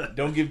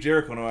 Don't give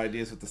Jericho no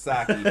ideas with the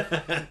sake.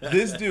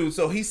 This dude,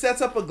 so he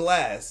sets up a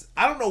glass.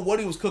 I don't know what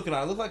he was cooking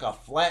on. It looked like a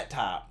flat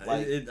top.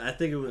 Like I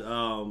think it was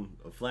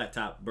a flat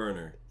top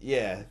burner.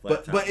 Yeah, Flat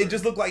but top it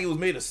just looked like it was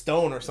made of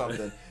stone or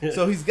something.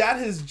 So he's got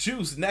his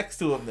juice next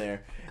to him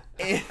there.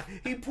 And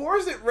he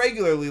pours it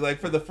regularly, like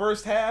for the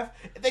first half,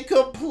 and then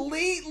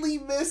completely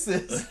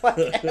misses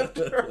like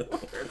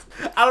afterwards.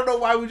 I don't know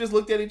why we just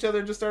looked at each other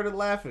and just started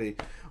laughing.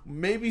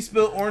 Maybe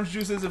spilled orange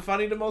juice isn't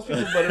funny to most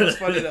people, but it was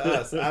funny to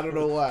us. I don't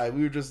know why.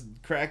 We were just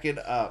cracking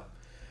up.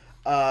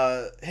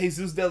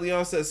 Jesus De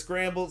Leon says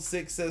scrambled.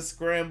 Six says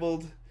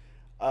scrambled.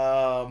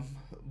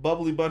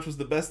 Bubbly Bunch was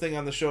the best thing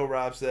on the show,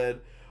 Rob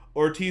said.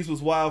 Ortiz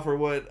was wild for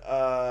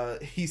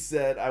what he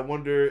said. I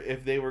wonder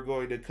if they were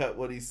going to cut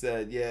what he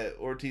said. Yeah,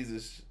 Ortiz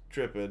is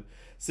tripping.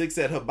 Six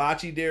said,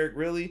 hibachi, Derek,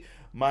 really?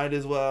 Might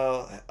as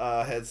well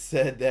had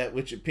said that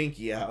with your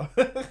pinky out.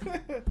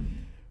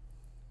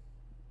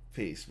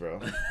 Peace,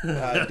 bro.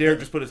 Derek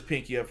just put his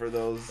pinky up for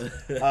those.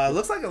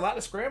 Looks like a lot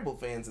of Scrambled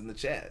fans in the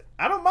chat.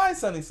 I don't mind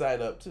Sunny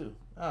Side Up, too.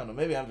 I don't know.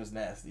 Maybe I'm just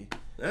nasty.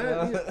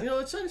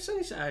 It's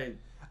Sunny Side.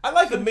 I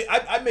like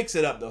I mix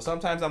it up though.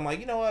 Sometimes I'm like,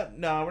 you know what?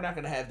 No, we're not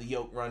gonna have the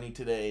yolk runny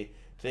today.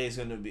 Today's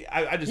gonna be.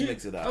 I just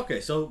mix it up.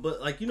 Okay, so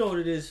but like you know what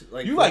it is.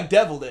 Like you like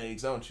deviled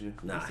eggs, don't you?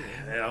 Nah.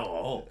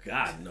 Oh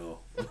God, no.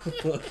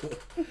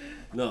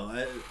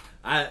 No,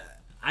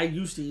 I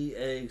used to eat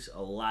eggs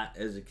a lot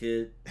as a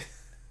kid,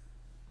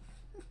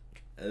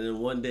 and then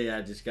one day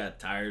I just got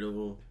tired of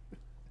them.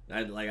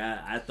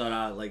 I thought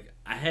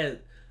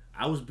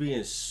I was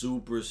being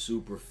super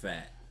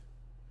fat.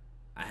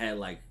 I had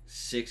like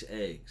 6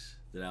 eggs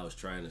that I was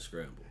trying to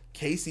scramble.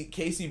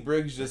 Casey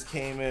Briggs just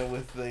came in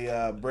with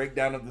the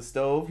breakdown of the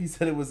stove. He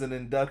said it was an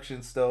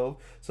induction stove,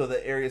 so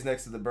the areas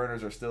next to the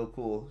burners are still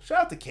cool.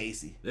 Shout out to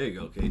Casey. There you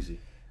go, Casey.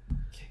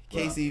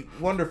 Casey,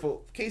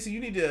 wonderful. Casey, you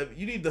need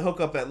to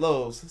hook up at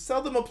Lowe's.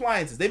 Sell them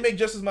appliances. They make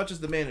just as much as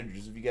the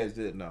managers, if you guys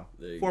didn't know.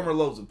 Former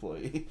Lowe's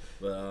employee.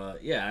 But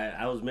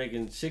I was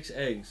making 6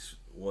 eggs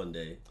one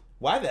day.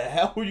 Why the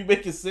hell were you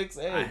making 6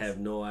 eggs? I have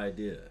no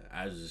idea.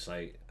 I was just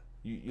like...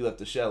 You left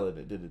the shell in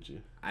it, didn't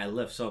you? I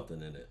left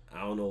something in it.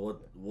 I don't know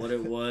what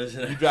it was.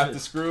 You dropped the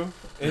screw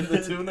in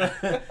the tuna?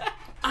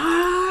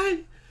 I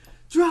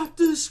dropped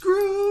the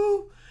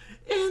screw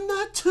in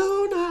the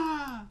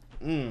tuna.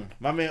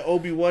 My man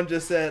Obi-Wan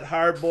just said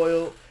hard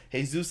boiled.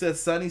 Jesus said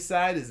Sunny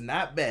Side is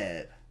not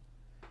bad.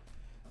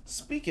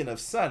 Speaking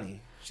of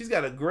Sunny, she's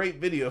got a great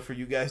video for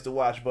you guys to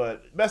watch,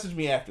 but message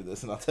me after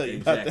this and I'll tell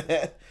you about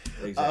that.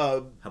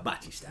 Exactly.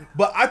 Hibachi style.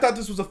 But I thought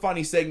this was a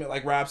funny segment,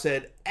 like Rob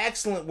said.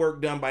 Excellent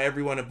work done by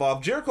everyone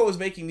involved. Jericho is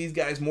making these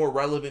guys more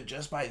relevant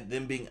just by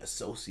them being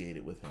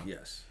associated with him.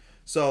 Yes.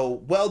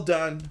 So, well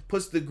done.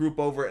 Puts the group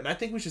over, and I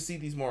think we should see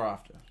these more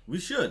often. We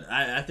should.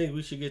 I think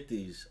we should get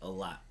these a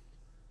lot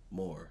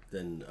more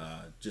than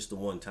just a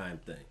one-time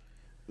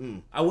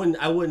thing. I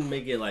wouldn't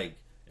make it like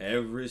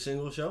every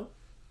single show,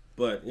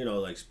 but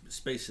like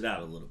space it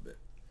out a little bit.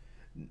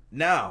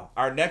 Now,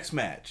 our next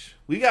match.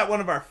 We got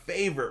one of our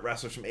favorite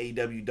wrestlers from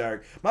AEW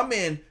Dark. My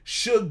man,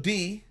 Shug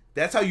D.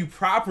 That's how you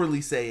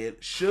properly say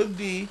it. Shug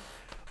D.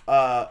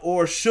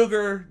 Or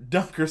Sugar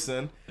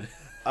Dunkerson.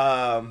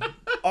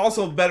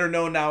 Also better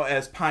known now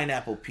as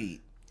Pineapple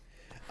Pete.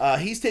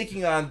 He's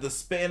taking on the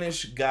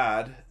Spanish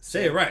God.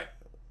 Say it right.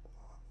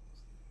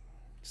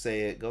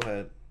 Say it. Go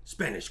ahead.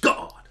 Spanish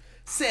God.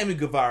 Sammy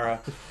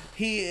Guevara.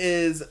 He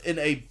is in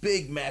a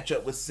big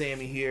matchup with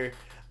Sammy here.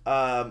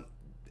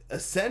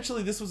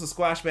 Essentially, this was a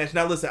squash match.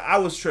 Now, listen, I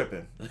was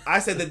tripping. I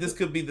said that this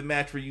could be the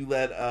match where you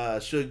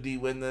let Shug D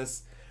win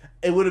this.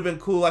 It would have been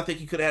cool. I think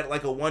you could have had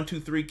like a 1, 2,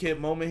 3 kid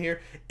moment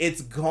here.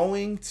 It's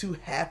going to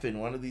happen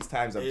one of these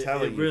times. I'm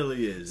telling you. It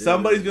really is.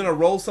 Somebody's going to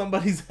roll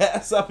somebody's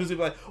ass up and be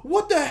like,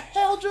 what the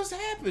hell just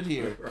happened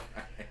here?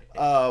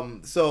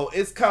 Right. So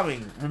it's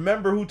coming.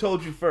 Remember who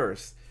told you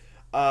first.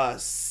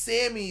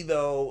 Sammy,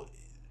 though,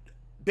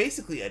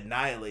 basically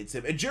annihilates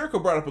him. And Jericho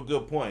brought up a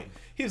good point.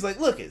 He was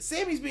like, look,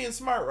 Sammy's being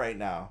smart right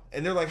now.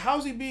 And they're like,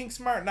 how's he being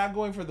smart, not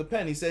going for the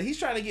pen? He said, he's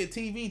trying to get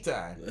TV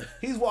time.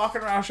 He's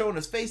walking around showing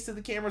his face to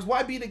the cameras.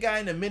 Why beat a guy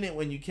in a minute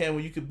when you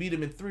could beat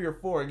him in 3 or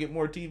 4 and get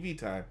more TV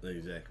time?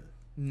 Exactly.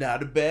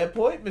 Not a bad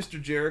point,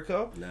 Mr.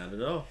 Jericho. Not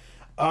at all.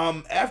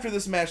 After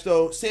this match,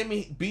 though,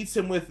 Sammy beats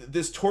him with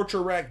this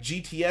torture rack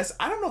GTS.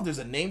 I don't know if there's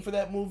a name for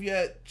that move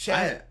yet.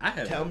 Chad,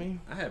 tell me.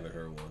 I haven't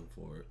heard one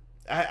for it.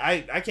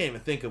 I can't even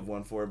think of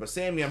one for it, but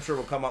Sammy, I'm sure,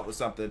 will come up with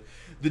something.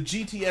 The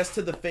GTS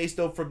to the face,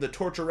 though, from the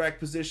torture rack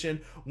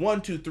position.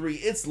 1, 2, 3.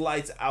 It's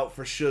lights out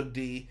for Shug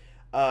D.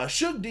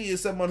 Shug D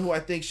is someone who I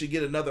think should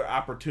get another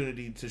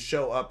opportunity to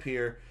show up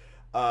here.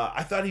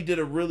 I thought he did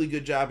a really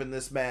good job in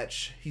this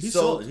match. He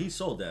sold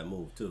that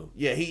move, too.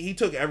 Yeah, he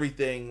took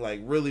everything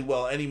like really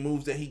well. Any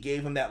moves that he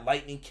gave him, that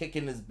lightning kick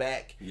in his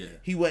back,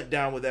 he went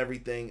down with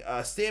everything.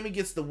 Sammy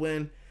gets the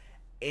win.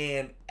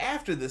 And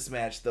after this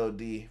match, though,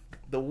 D,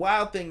 the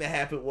wild thing that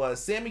happened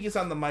was Sammy gets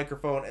on the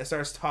microphone and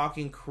starts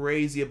talking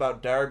crazy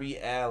about Darby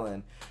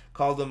Allin.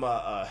 Called him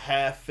a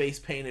half face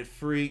painted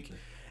freak.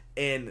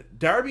 And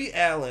Darby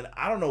Allin,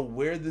 I don't know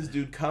where this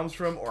dude comes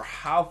from or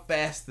how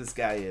fast this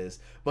guy is,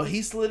 but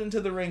he slid into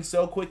the ring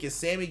so quick and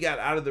Sammy got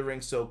out of the ring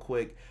so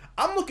quick.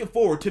 I'm looking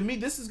forward. To me,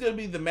 this is going to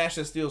be the match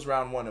that steals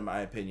round 1, in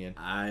my opinion.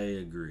 I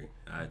agree.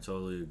 I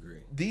totally agree.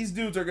 These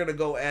dudes are going to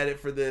go at it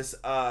for this.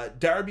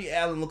 Darby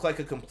Allin looked like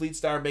a complete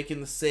star, making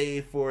the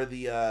save for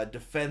the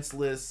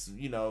defenseless,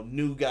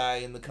 new guy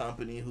in the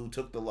company who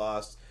took the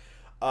loss.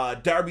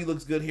 Darby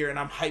looks good here, and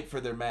I'm hyped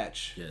for their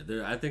match.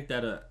 Yeah, I think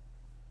that,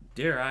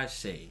 dare I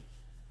say,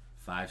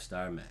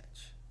 5-star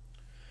match.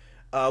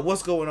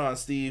 What's going on,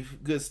 Steve?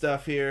 Good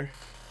stuff here.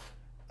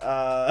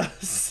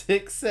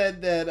 Sick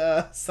said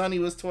that Sonny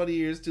was 20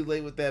 years too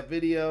late with that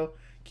video.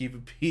 Keep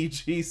it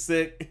PG,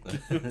 Sick.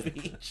 Keep it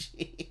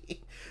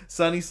PG.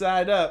 Sonny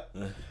side up.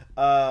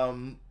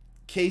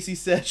 Casey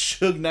said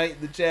Suge Knight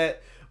in the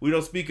chat. We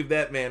don't speak of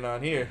that man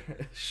on here.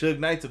 Suge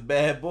Knight's a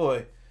bad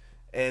boy.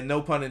 And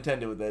no pun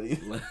intended with that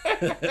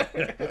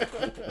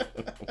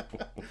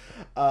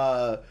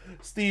either.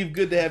 Steve,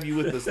 good to have you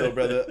with us though,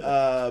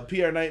 brother.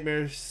 PR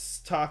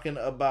Nightmare's talking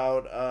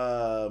about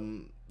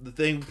the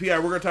thing. PR,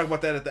 we're going to talk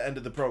about that at the end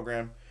of the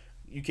program.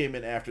 You came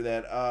in after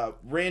that.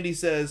 Randy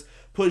says,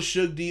 put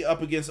Shug D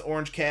up against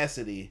Orange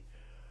Cassidy.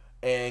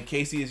 And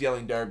Casey is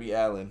yelling Darby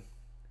Allin.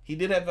 He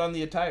did have on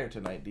the attire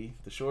tonight, D.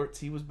 The shorts.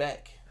 He was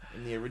back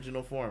in the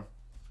original form.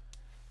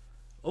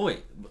 Oh,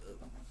 wait.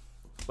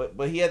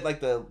 But he had like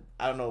the,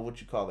 I don't know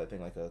what you call that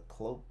thing, like a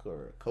cloak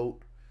or a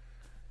coat.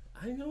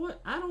 You know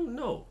what? I don't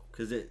know.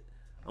 Because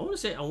I want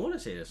to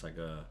say it's like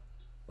a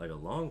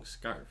long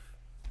scarf.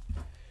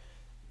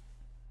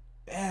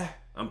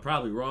 I'm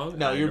probably wrong.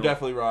 No, you're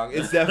definitely wrong.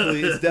 It's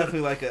definitely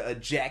like a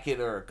jacket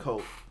or a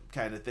coat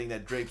kind of thing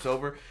that drapes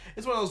over.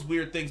 It's one of those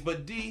weird things.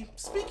 But D,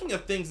 speaking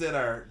of things that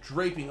are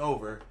draping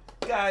over,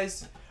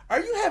 guys, are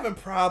you having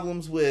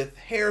problems with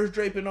hairs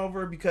draping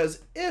over?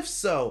 Because if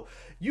so,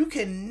 you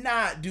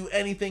cannot do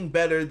anything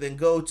better than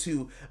go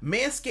to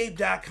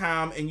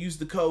manscaped.com and use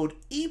the code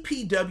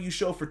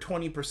EPWShow for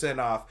 20%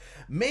 off.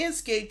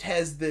 Manscaped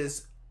has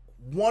this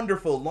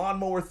wonderful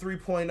Lawnmower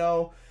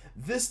 3.0.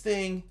 This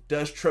thing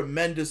does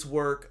tremendous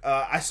work.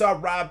 I saw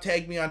Rob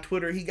tag me on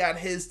Twitter. He got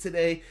his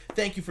today.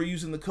 Thank you for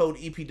using the code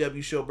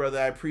EPWShow, brother.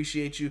 I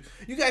appreciate you.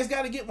 You guys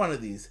got to get one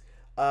of these.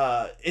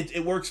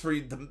 It works for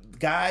the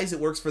guys. It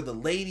works for the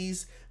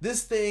ladies.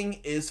 This thing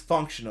is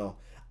functional.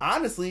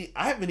 Honestly,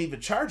 I haven't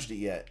even charged it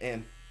yet,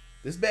 and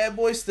this bad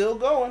boy's still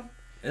going.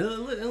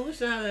 And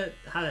listen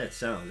how that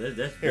sounds.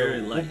 That's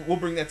very light. We'll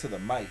bring that to the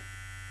mic.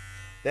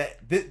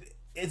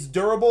 It's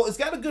durable. It's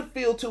got a good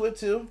feel to it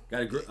too.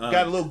 Got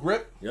a little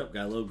grip. Yep,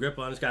 got a little grip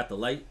on it. It's got the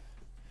light.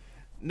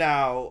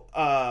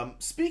 Now,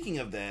 speaking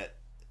of that,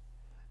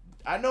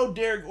 I know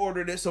Derek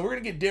ordered it, so we're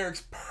gonna get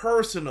Derek's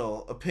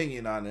personal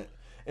opinion on it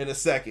in a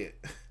second.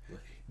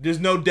 There's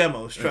no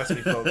demos, trust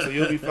me, folks. So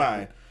you'll be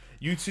fine.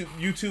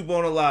 YouTube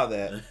won't allow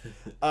that.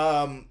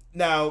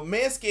 Now,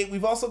 Manscaped,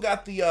 we've also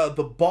got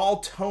the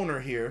ball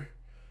toner here.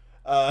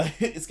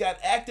 It's got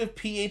active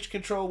pH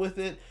control with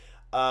it.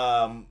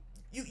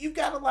 You've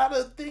got a lot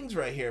of things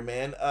right here,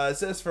 man. It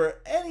says for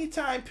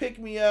anytime pick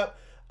me up,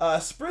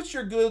 spritz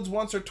your goods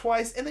once or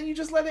twice, and then you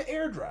just let it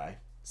air dry.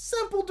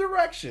 Simple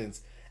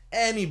directions.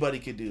 Anybody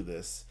could do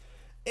this.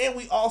 And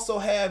we also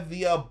have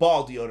the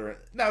ball deodorant.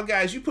 Now,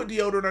 guys, you put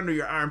deodorant under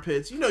your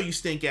armpits. You know you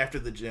stink after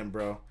the gym,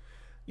 bro.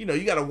 You know,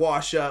 you got to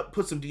wash up,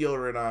 put some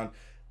deodorant on.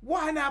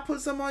 Why not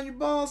put some on your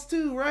balls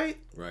too, right?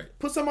 Right.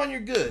 Put some on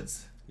your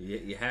goods.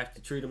 You have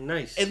to treat them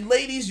nice. And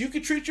ladies, you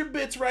can treat your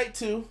bits right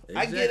too. Exactly.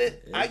 I get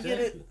it. Exactly. I get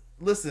it.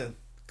 Listen,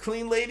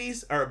 clean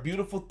ladies are a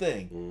beautiful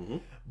thing. Mm-hmm.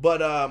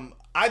 But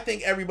I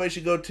think everybody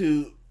should go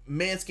to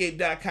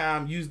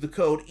Manscaped.com. Use the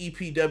code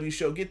EPW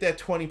Show. Get that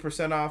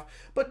 20% off.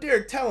 But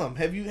Derek, tell them,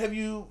 have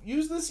you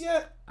used this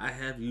yet? I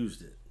have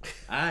used it.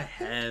 I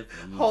have.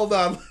 Hold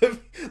on,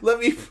 let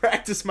me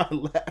practice my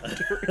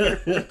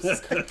laughter.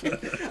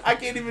 I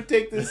can't even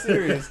take this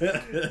serious.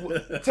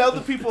 Tell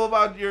the people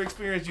about your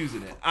experience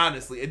using it,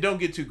 honestly, and don't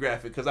get too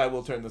graphic because I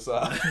will turn this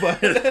off.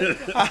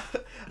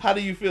 But how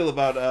do you feel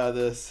about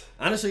this?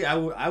 Honestly, I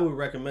would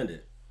recommend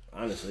it.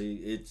 Honestly,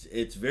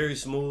 it's very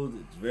smooth.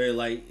 It's very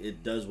light.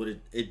 It does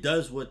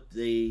what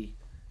they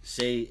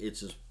say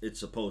it's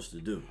supposed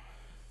to do.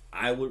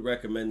 I would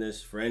recommend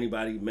this for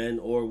anybody, men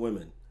or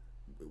women.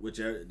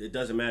 Whichever, it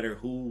doesn't matter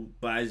who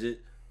buys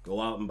it.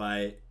 Go out and buy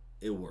it.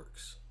 It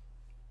works.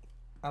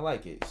 I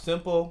like it.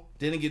 Simple.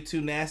 Didn't get too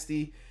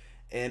nasty.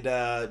 And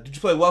did you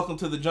play Welcome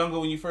to the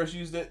Jungle when you first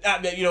used it?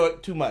 You know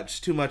what? Too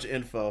much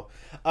info.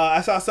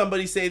 I saw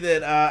somebody say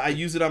that I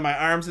use it on my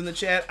arms in the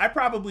chat. I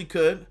probably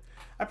could.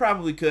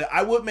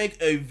 I would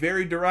make a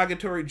very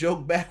derogatory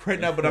joke back right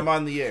now, but I'm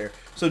on the air.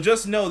 So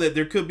just know that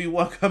there could be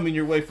one coming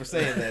your way for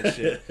saying that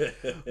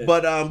shit.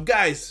 But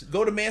guys,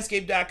 go to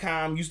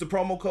manscaped.com, use the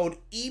promo code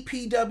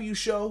EPW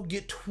Show,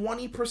 get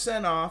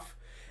 20% off,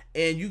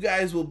 and you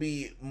guys will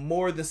be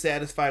more than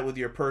satisfied with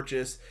your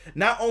purchase.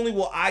 Not only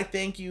will I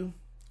thank you,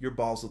 your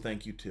balls will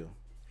thank you too.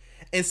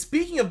 And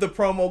speaking of the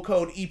promo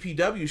code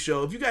EPW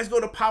Show, if you guys go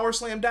to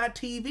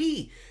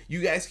powerslam.tv,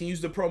 you guys can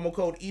use the promo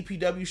code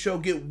EPW Show,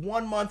 get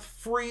 1 month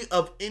free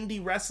of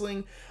indie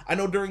wrestling. I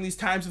know during these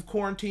times of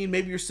quarantine,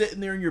 maybe you're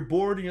sitting there and you're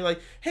bored and you're like,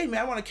 hey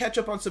man, I want to catch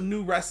up on some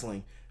new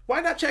wrestling. Why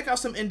not check out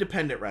some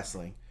independent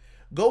wrestling?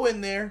 Go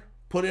in there,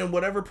 put in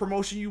whatever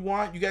promotion you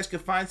want. You guys can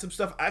find some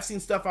stuff. I've seen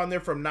stuff on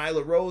there from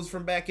Nyla Rose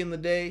from back in the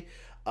day.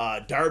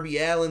 Darby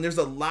Allin. There's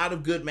a lot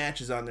of good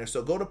matches on there.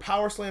 So go to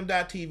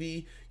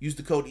powerslam.tv, use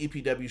the code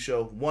EPW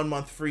Show, 1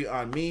 month free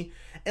on me.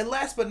 And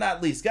last but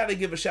not least, got to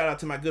give a shout out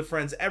to my good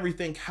friends,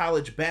 Everything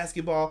College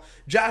Basketball.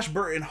 Josh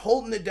Burton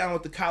holding it down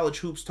with the College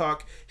Hoops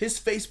Talk. His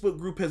Facebook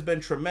group has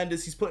been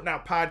tremendous. He's putting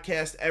out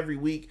podcasts every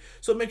week.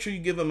 So make sure you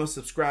give him a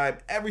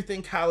subscribe.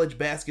 Everything College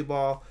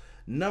Basketball,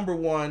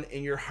 #1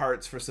 in your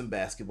hearts for some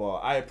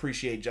basketball. I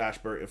appreciate Josh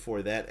Burton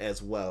for that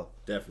as well.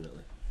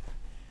 Definitely.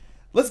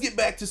 Let's get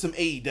back to some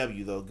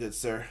AEW, though, good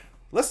sir.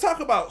 Let's talk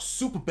about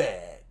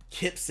Superbad.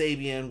 Kip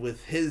Sabian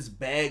with his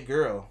bad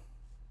girl,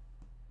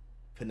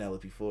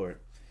 Penelope Ford.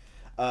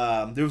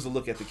 There was a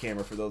look at the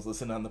camera for those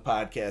listening on the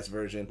podcast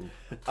version.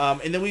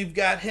 And then we've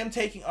got him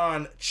taking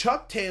on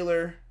Chuck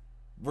Taylor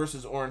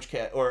versus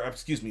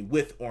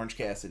with Orange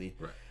Cassidy.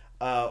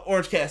 Right.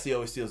 Orange Cassidy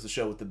always steals the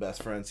show with the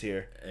best friends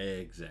here.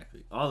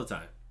 Exactly. All the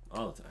time.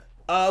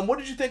 What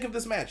did you think of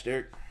this match,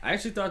 Derek? I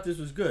actually thought this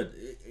was good,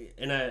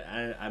 and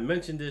I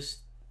mentioned this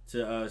to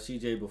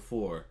CJ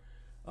before.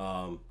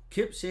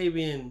 Kip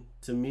Sabian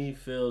to me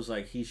feels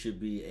like he should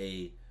be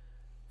a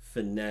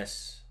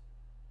finesse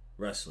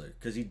wrestler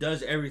because he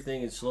does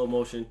everything in slow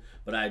motion.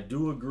 But I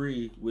do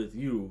agree with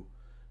you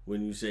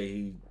when you say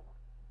he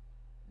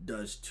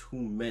does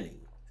too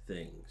many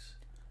things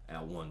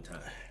at one time.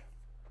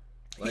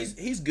 Like,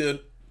 he's good.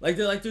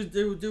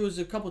 There was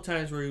a couple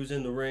times where he was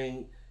in the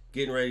ring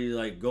getting ready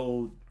to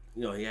go.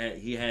 You know,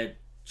 he had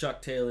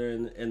Chuck Taylor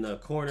in the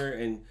corner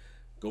and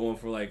going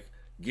for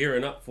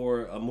gearing up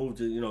for a move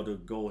to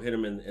go hit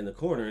him in the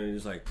corner, and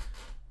he's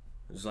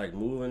like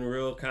moving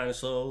real kind of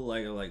slow,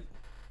 like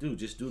dude,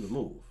 just do the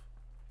move.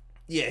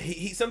 Yeah,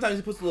 he sometimes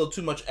he puts a little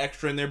too much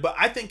extra in there, but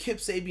I think Kip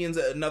Sabian's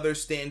another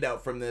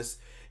standout from this.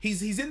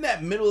 He's in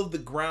that middle of the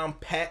ground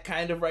pack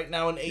kind of right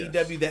now in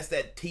AEW. Yes. That's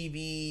that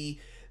TV,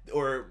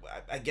 or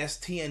I guess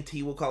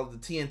TNT, we'll call it the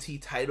TNT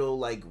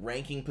title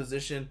ranking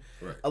position.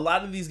 Right. A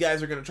lot of these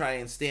guys are going to try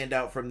and stand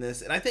out from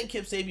this, and I think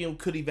Kip Sabian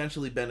could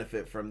eventually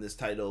benefit from this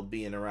title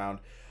being around.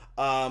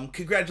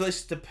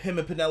 Congratulations to him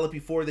and Penelope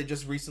Ford. They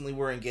just recently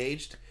were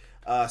engaged.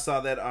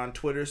 Saw that on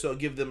Twitter, so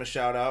give them a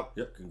shout out.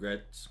 Yep,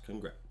 congrats.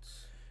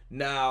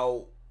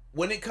 Now,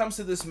 when it comes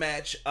to this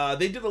match,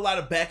 they did a lot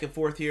of back and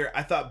forth here.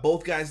 I thought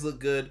both guys looked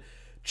good.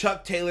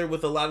 Chuck Taylor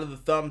with a lot of the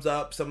thumbs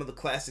up, some of the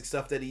classic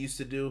stuff that he used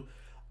to do.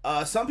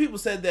 Some people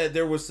said that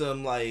there was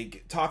some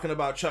talking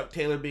about Chuck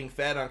Taylor being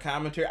fat on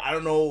commentary. I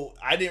don't know.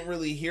 I didn't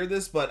really hear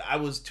this, but I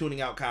was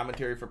tuning out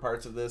commentary for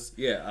parts of this.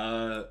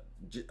 Yeah,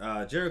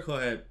 Jericho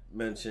had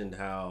mentioned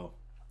how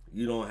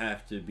you don't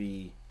have to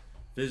be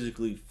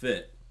physically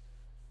fit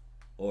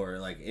or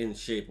in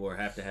shape or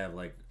have to have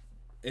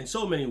in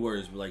so many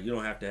words, but you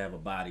don't have to have a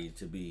body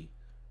to be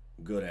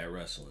good at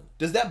wrestling.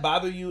 Does that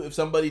bother you if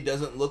somebody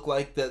doesn't look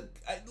like that?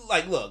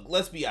 Look,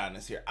 let's be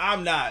honest here.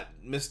 I'm not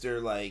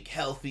Mr.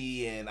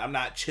 healthy, and I'm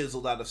not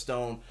chiseled out of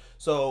stone.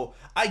 So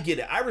I get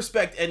it. I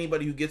respect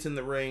anybody who gets in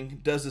the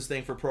ring, does this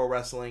thing for pro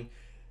wrestling.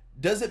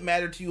 Does it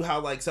matter to you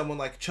how someone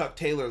like Chuck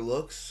Taylor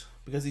looks?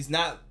 Because he's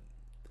not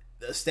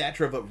the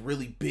stature of a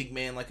really big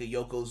man like a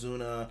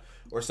Yokozuna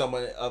or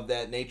someone of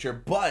that nature,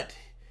 but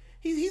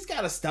he's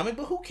got a stomach.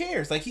 But who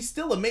cares? He's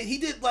still amazing. He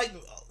did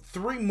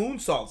 3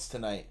 moonsaults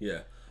tonight.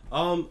 Yeah.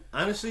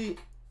 Honestly,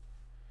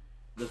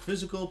 the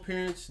physical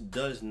appearance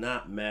does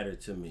not matter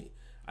to me.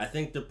 I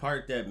think the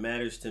part that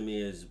matters to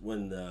me is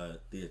when the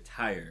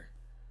attire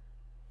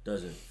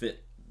doesn't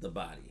fit the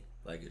body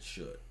like it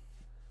should.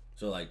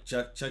 So like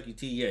Chucky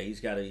T, yeah,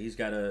 he's got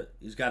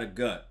a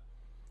gut,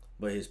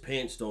 but his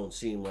pants don't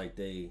seem like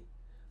they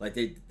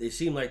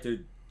seem like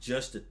they're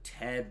just a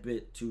tad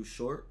bit too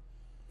short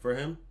for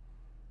him.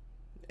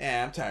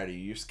 Yeah, I'm tired of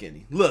you. You're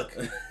skinny. Look,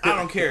 I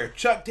don't care.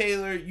 Chuck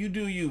Taylor, you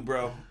do you,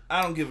 bro.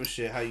 I don't give a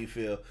shit how you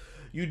feel.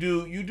 You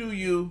do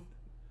you.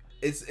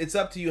 It's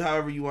up to you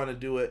however you want to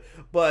do it.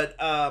 But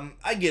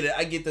I get it.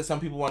 I get that some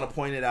people want to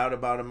point it out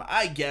about him.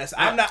 I guess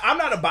I'm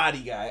not a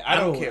body guy. I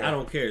don't care. I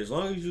don't care. As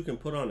long as you can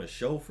put on a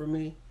show for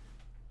me,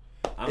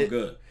 I'm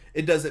good.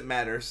 It doesn't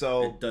matter.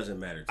 So it doesn't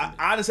matter to me.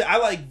 Honestly, I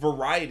like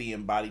variety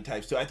in body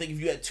types too. I think if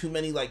you had too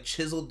many like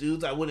chiseled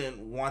dudes, I wouldn't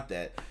want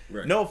that.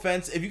 Right. No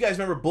offense. If you guys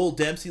remember Bull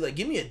Dempsey, like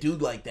give me a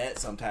dude like that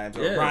sometimes.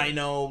 Or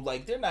Rhino.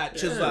 Like they're not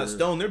chiseled out of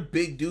stone. They're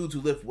big dudes who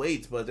lift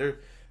weights, but they're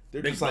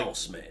big just like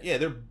boss, man. Yeah,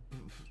 they're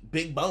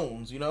big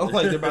bones, you know?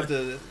 Like they're about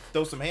to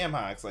throw some ham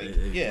hocks.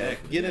 Like,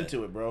 get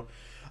into it, bro.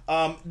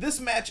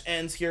 This match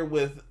ends here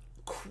with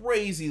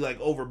crazy like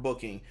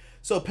overbooking.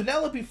 So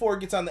Penelope Ford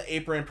gets on the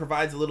apron,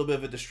 provides a little bit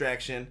of a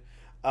distraction.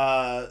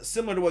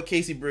 Similar to what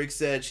Casey Briggs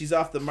said, she's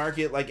off the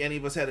market like any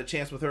of us had a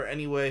chance with her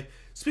anyway.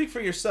 Speak for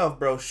yourself,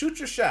 bro. Shoot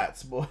your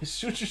shots, boys.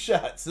 Shoot your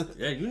shots.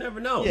 Yeah, you never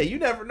know. Yeah, you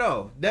never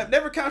know.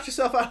 Never count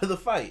yourself out of the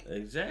fight.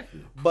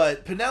 Exactly.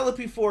 But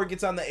Penelope Ford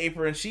gets on the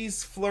apron.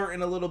 She's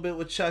flirting a little bit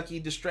with Chucky,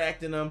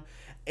 distracting him.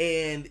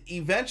 And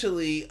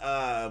eventually,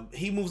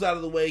 he moves out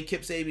of the way.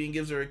 Kip Sabian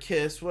gives her a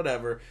kiss,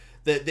 whatever.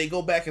 They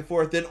go back and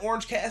forth. Then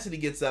Orange Cassidy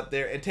gets up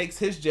there and takes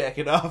his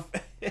jacket off.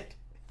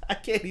 I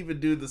can't even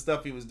do the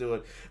stuff he was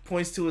doing.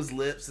 Points to his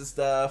lips and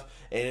stuff,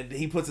 and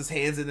he puts his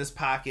hands in his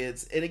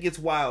pockets, and it gets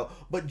wild.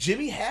 But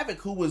Jimmy Havoc,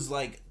 who was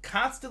like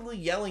constantly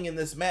yelling in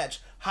this match,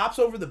 hops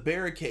over the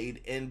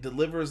barricade and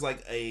delivers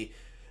like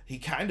he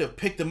kind of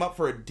picked him up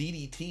for a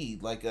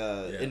DDT, like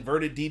a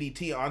inverted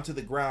DDT onto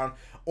the ground.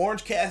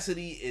 Orange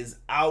Cassidy is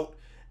out,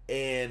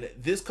 and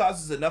this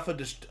causes enough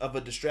of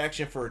a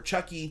distraction for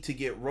Chucky to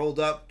get rolled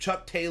up.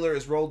 Chuck Taylor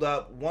is rolled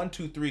up. 1,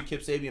 2, 3.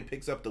 Kip Sabian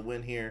picks up the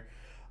win here.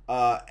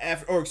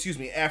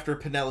 After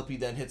Penelope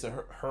then hits a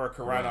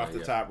hurricane off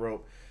the top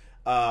rope.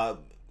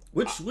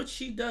 Which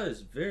she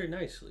does very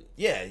nicely.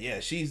 Yeah,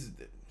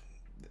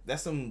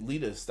 that's some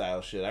Lita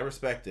style shit. I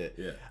respect it.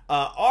 Yeah.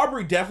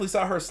 Aubrey definitely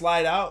saw her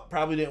slide out.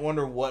 Probably didn't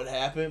wonder what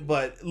happened,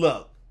 but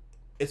look,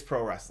 it's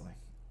pro wrestling.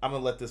 I'm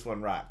gonna let this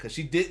one rock because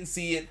she didn't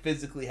see it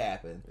physically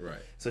happen. Right.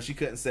 So she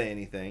couldn't say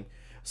anything.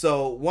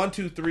 So 1,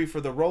 2, 3 for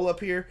the roll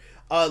up here.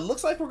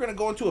 Looks like we're gonna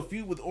go into a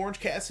feud with Orange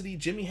Cassidy,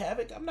 Jimmy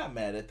Havoc. I'm not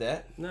mad at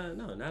that. No,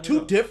 not at all.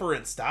 Two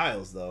different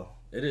styles though.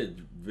 It is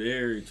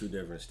very two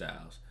different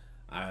styles.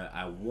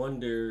 I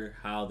wonder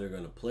how they're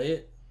gonna play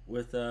it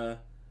with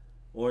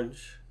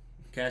Orange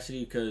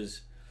Cassidy,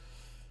 because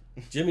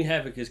Jimmy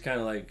Havoc is kind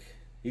of like,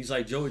 he's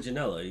like Joey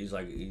Janela.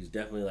 He's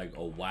definitely like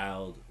a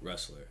wild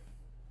wrestler.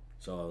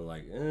 So I'm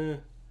like,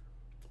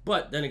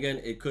 But then again,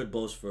 it could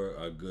boast for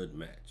a good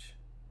match.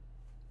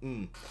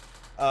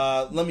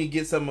 Let me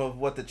get some of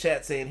what the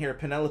chat's saying here.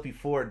 Penelope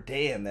Ford,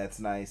 damn, that's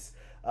nice.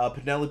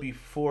 Penelope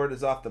Ford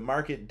is off the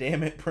market.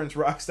 Damn it, Prince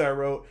Rockstar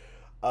wrote.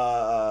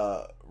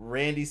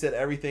 Randy said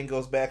everything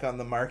goes back on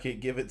the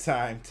market. Give it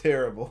time.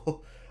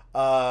 Terrible.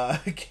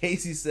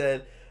 Casey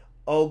said,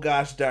 oh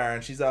gosh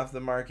darn, she's off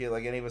the market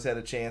like any of us had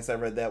a chance. I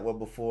read that one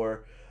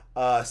before.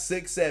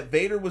 Six said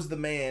Vader was the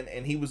man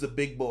and he was a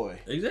big boy.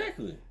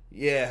 Exactly.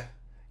 Yeah.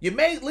 You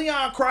made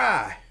Leon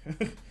cry.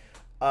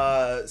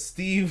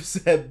 Steve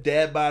said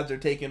dad bods are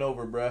taking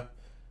over, bruh.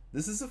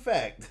 This is a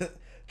fact.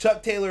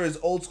 Chuck Taylor is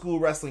old school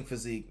wrestling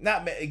physique.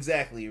 Not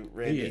exactly,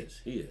 Randy.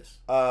 He is.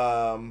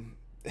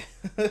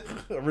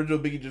 Original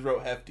Biggie just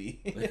wrote hefty.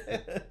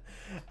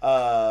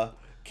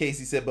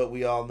 Casey said, but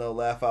we all know,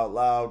 laugh out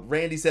loud.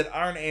 Randy said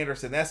Arn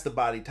Anderson, that's the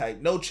body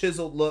type. No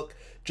chiseled look,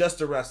 just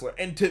a wrestler.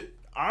 And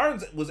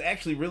Arn was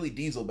actually really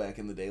Diesel back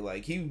in the day.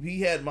 Like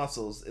he had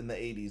muscles in the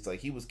 80s. Like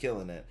he was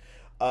killing it.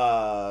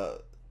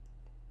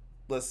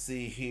 Let's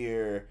see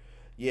here.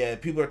 Yeah,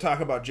 people are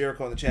talking about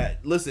Jericho in the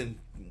chat. Listen,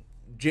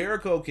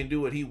 Jericho can do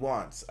what he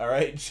wants, all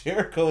right?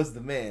 Jericho is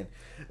the man.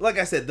 Like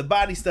I said, the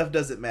body stuff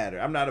doesn't matter.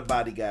 I'm not a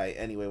body guy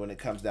anyway when it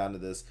comes down to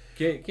this.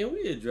 Can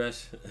we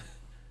address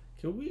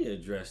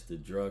the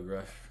drug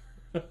reference?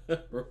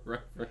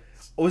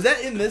 Was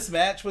that in this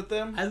match with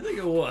them? I think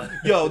it was.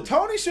 Yo,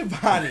 Tony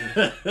Schiavone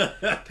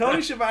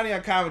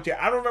on commentary.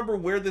 I don't remember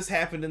where this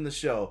happened in the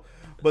show,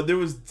 but there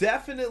was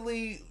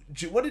definitely...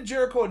 What did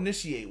Jericho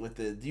initiate with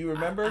it? Do you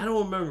remember? I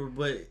don't remember,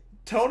 but...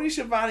 Tony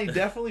Schiavone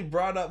definitely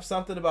brought up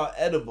something about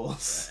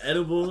edibles.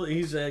 Edible?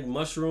 He said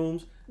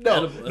mushrooms?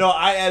 No,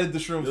 I added the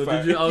shrooms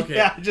part. Did you? Okay.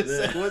 Yeah, I just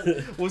said,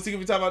 what's he going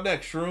to be talking about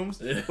next? Shrooms?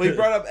 But he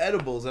brought up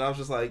edibles, and I was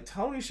just like,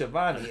 Tony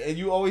Schiavone. And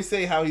you always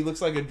say how he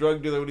looks like a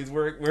drug dealer when he's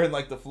wearing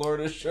like the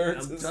Florida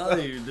shirts. I'm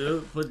telling you,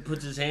 dude.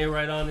 Puts his hand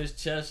right on his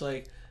chest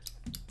like,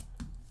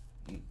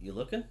 you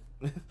looking?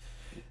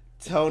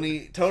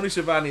 Tony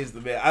Schiavone is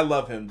the man. I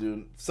love him,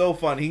 dude. So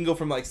fun. He can go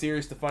from like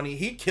serious to funny.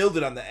 He killed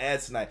it on the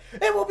ads tonight.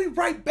 And we'll be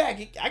right back.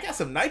 I got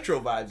some Nitro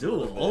vibes.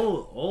 Dude,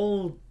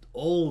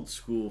 old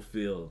school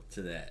feel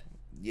to that.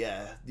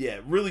 Yeah,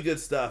 really good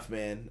stuff,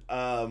 man.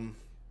 The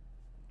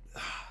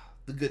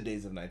good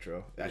days of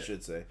Nitro, I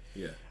should say.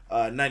 Yeah.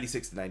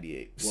 96 to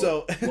 98. Well,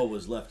 So what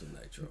was left of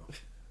Nitro?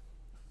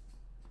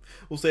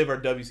 we'll save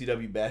our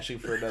WCW bashing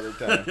for another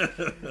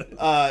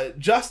time.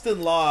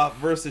 Justin Law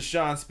versus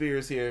Sean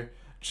Spears here.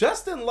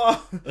 Justin Law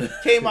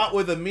came out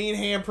with a mean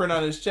handprint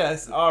on his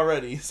chest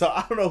already. So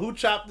I don't know who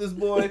chopped this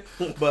boy,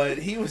 but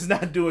he was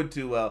not doing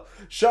too well.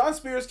 Sean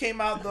Spears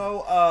came out,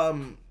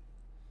 though.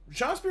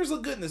 Sean Spears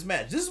looked good in this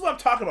match. This is what I'm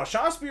talking about.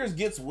 Sean Spears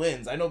gets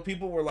wins. I know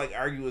people were like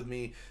arguing with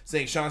me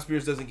saying Sean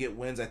Spears doesn't get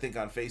wins, I think,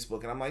 on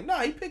Facebook. And I'm like, no,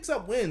 he picks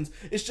up wins.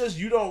 It's just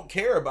you don't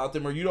care about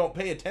them or you don't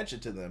pay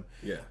attention to them.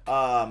 Yeah.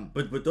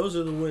 But those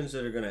are the wins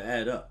that are going to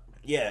add up.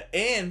 Yeah,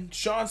 and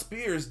Sean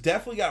Spears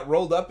definitely got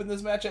rolled up in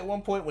this match at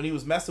one point when he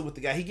was messing with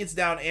the guy. He gets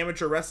down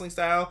amateur wrestling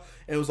style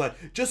and was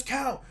like, just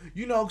count,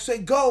 say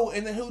go,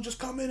 and then he'll just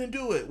come in and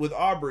do it with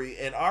Aubrey.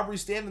 And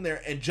Aubrey's standing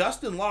there, and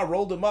Justin Law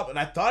rolled him up, and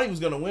I thought he was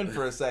going to win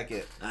for a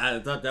second. I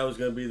thought that was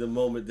going to be the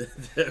moment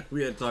that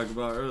we had talked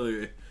about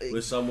earlier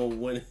with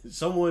someone winning,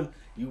 someone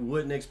you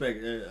wouldn't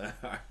expect.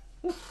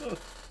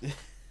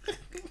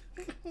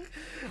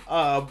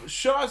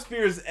 Sean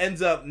Spears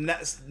ends up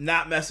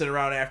not messing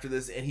around after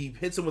this, and he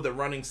hits him with a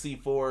running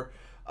C4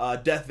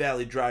 Death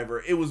Valley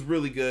driver. It was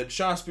really good.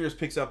 Sean Spears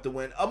picks up the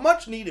win. A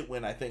much needed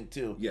win, I think,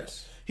 too.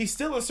 Yes. He's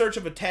still in search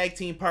of a tag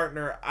team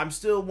partner. I'm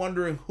still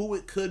wondering who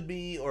it could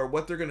be or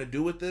what they're going to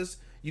do with this.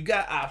 You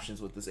got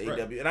options with this AW, right.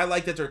 And I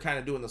like that they're kind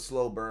of doing the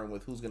slow burn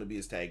with who's going to be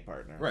his tag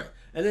partner. Right.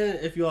 And then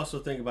if you also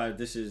think about it,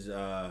 this is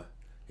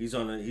he's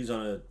on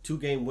a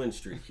 2-game win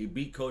streak. He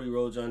beat Cody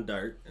Rhodes on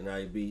Dart, and now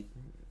he beat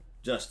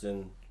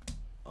Justin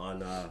on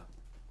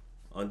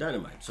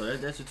Dynamite. So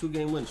that's a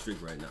 2-game win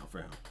streak right now for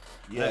him.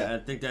 Yeah, I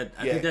think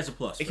that's a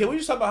plus. And can we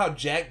just talk about how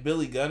jacked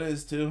Billy Gunn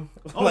is too?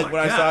 Oh like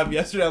when God. I saw him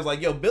yesterday, I was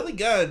like, "Yo, Billy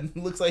Gunn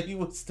looks like he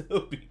would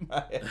still beat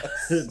my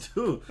ass."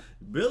 Dude,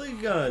 Billy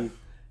Gunn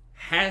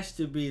has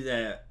to be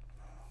that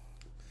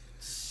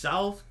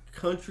South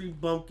Country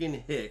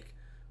bumpkin hick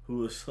who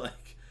was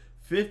like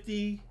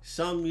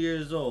 50-some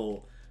years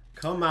old,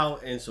 come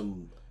out in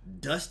some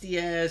dusty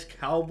ass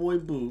cowboy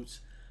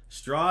boots,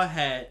 straw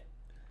hat.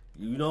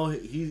 Why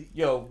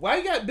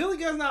you got Billy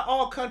Gunn's not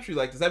all country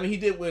like this? I mean, he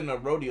did win a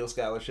rodeo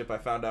scholarship, I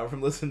found out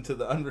from listening to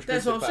the Unrestricted.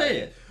 That's what I'm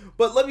saying.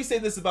 But let me say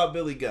this about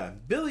Billy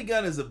Gunn. Billy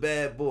Gunn is a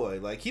bad boy.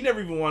 Like, he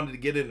never even wanted to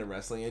get into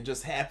wrestling. It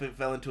just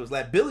fell into his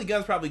lap. Billy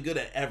Gunn's probably good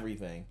at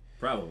everything.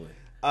 Probably.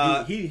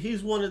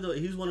 He's one of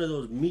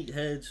those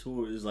meatheads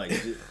who is like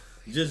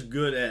just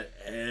good at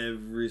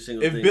every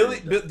single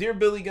thing. Dear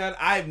Billy Gunn,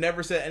 I've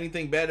never said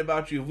anything bad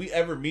about you. If we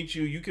ever meet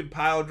you, you could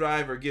pile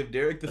drive or give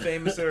Derek the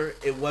Famouser.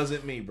 It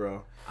wasn't me,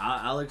 bro.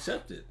 I'll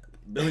accept it.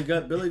 Billy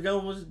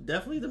Gunn was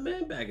definitely the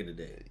man back in the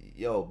day.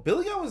 Yo,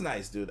 Billy Gunn was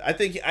nice, dude. I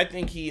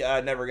think he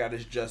never got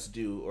his just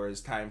due or his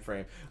time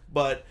frame.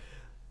 But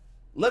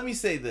let me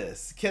say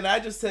this. Can I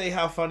just say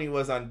how funny it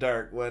was on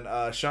Dark when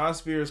Sean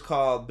Spears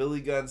called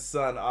Billy Gunn's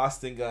son,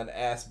 Austin Gunn,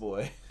 ass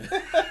boy.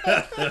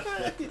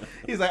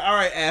 He's like, all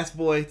right, ass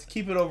boy,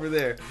 keep it over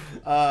there.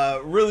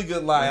 Really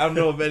good line. I don't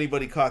know if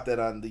anybody caught that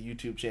on the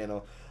YouTube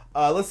channel.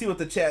 Let's see what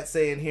the chat's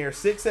saying here.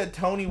 Six said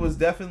Tony was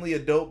definitely a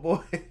dope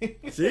boy.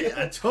 See,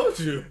 I told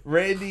you.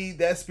 Randy,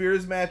 that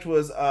Spears match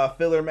was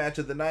filler match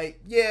of the night.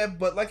 Yeah,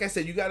 but like I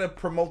said, you got to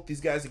promote these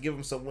guys and give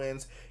them some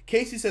wins.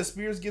 Casey says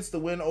Spears gets the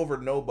win over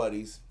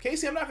nobodies.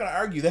 Casey, I'm not going to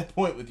argue that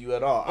point with you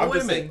at all. Oh,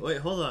 wait a minute. Wait,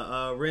 hold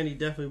on. Randy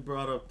definitely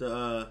brought up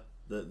the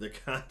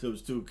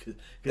condoms too,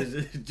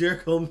 because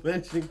Jericho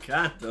mentioned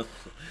condoms.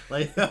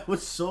 Like, that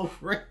was so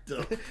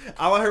random.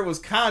 All I heard was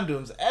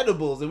condoms,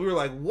 edibles, and we were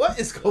like, what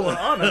is going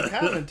on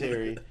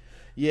commentary?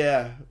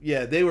 Yeah,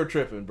 they were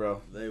tripping,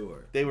 bro.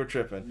 They were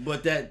tripping.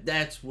 But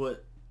that's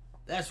what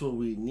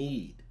we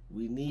need.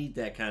 We need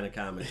that kind of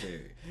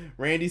commentary.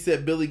 Randy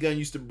said Billy Gunn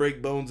used to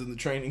break bones in the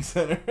training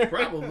center.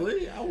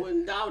 Probably. I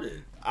wouldn't doubt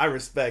it. I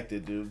respect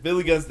it, dude.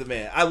 Billy Gunn's the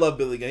man. I love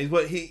Billy Gunn.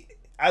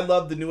 I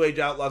love the New Age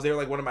Outlaws. They were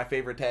like one of my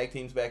favorite tag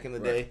teams back in the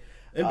day.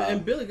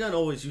 And Billy Gunn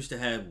always used to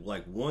have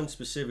like one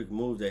specific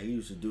move that he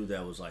used to do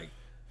that was like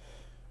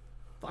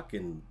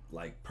fucking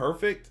like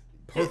perfect.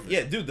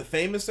 Yeah, dude, the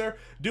Famouser.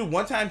 Dude,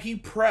 one time he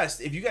pressed,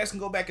 if you guys can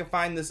go back and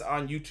find this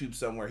on YouTube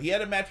somewhere, he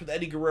had a match with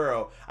Eddie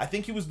Guerrero. I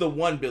think he was the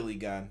one Billy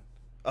Gunn.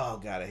 Oh,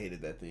 God, I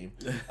hated that theme.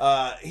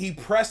 He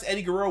pressed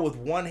Eddie Guerrero with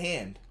one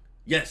hand.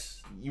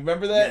 Yes. You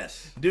remember that?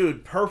 Yes.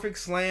 Dude, perfect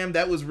slam.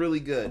 That was really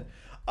good.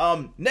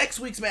 Next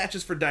week's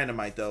matches for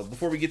Dynamite, though,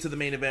 before we get to the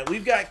main event,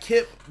 we've got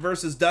Kip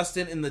versus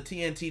Dustin in the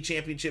TNT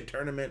Championship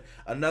Tournament,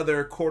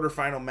 another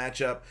quarterfinal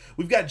matchup.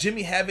 We've got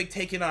Jimmy Havoc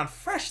taking on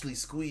freshly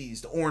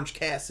squeezed Orange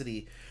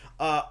Cassidy.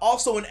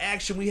 Also in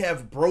action, we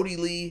have Brody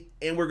Lee,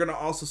 and we're going to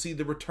also see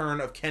the return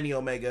of Kenny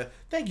Omega.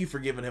 Thank you for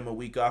giving him a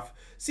week off.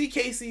 See,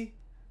 Casey,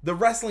 the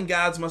wrestling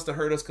gods must have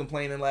heard us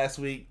complaining last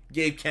week,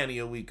 gave Kenny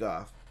a week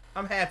off.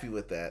 I'm happy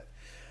with that.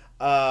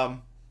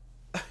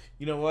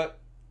 You know what?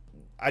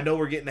 I know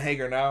we're getting a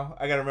hanger now.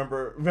 I gotta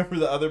remember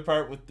the other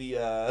part with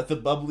the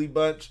bubbly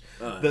bunch,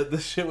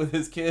 the shit with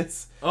his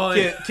kids. Oh,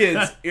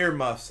 kids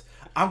earmuffs.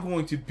 I'm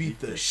going to beat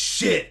the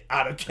shit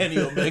out of Kenny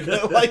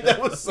Omega. Like,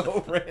 that was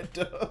so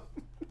random.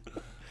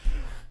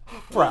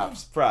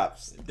 Props.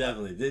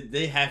 Definitely.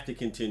 They have to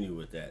continue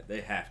with that.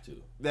 They have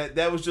to.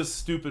 That was just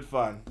stupid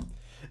fun.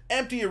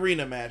 Empty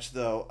arena match,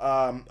 though.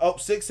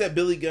 Six said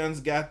Billy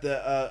Gunn's got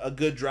a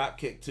good drop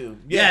kick, too.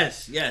 Yeah.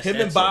 Yes. Him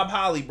and Bob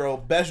Holly, bro.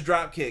 Best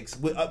drop kicks.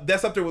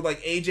 That's up there with,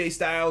 like, AJ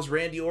Styles,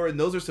 Randy Orton.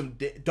 Those are some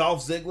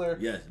Dolph Ziggler.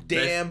 Yes.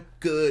 Damn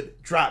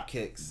good drop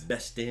kicks.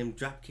 Best damn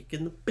drop kick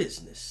in the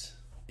business.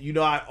 You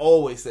know, I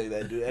always say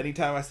that, dude.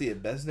 Anytime I see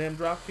it, best damn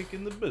drop kick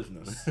in the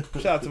business.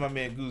 Shout out to my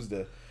man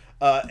Guzda.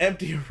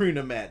 Empty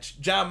arena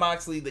match. Jon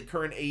Moxley, the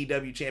current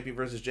AEW champion,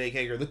 versus Jake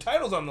Hager. The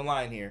title's on the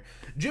line here.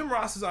 Jim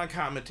Ross is on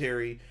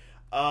commentary.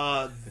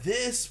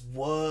 This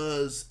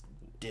was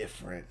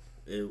different.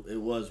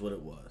 It was what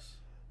it was.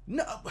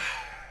 No,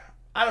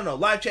 I don't know.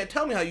 Live chat,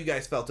 tell me how you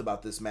guys felt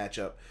about this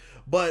matchup.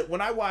 But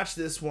when I watched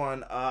this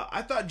one,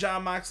 I thought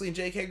Jon Moxley and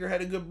Jake Hager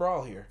had a good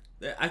brawl here.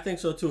 I think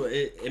so too.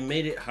 It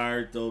made it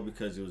hard though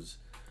because it was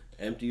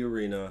empty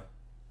arena,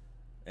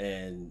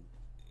 and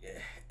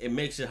it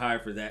makes it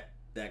hard for that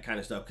kind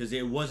of stuff because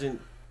it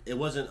wasn't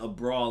a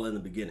brawl in the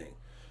beginning.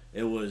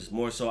 It was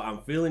more so I'm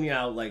feeling you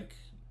out like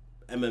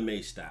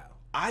MMA style.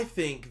 I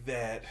think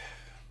that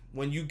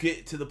when you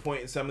get to the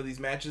point in some of these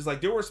matches,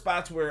 like there were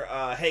spots where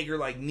Hager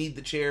like need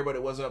the chair, but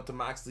it wasn't up to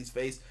Moxley's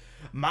face.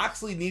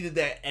 Moxley needed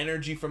that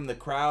energy from the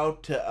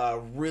crowd to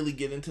really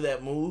get into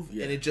that move, and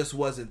it just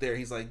wasn't there.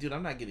 He's like, dude,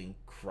 I'm not getting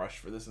crushed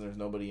for this, and there's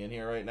nobody in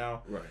here right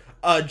now.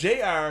 Right.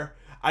 JR,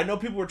 I know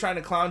people were trying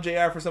to clown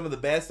JR for some of the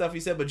bad stuff he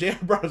said, but JR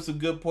brought up some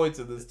good points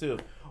in this too.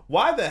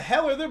 Why the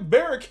hell are there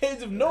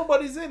barricades if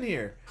nobody's in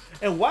here?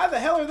 And why the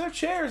hell are there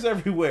chairs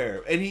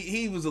everywhere? And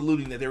he was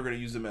alluding that they were going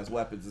to use them as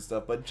weapons and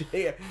stuff. But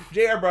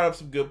JR brought up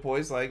some good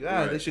points. Like,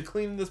 They should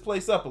clean this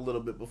place up a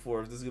little bit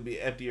before if this is going to be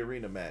an empty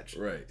arena match.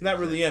 Right. It's not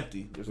really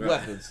empty. There's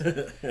weapons.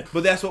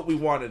 But that's what we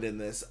wanted in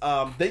this.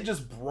 They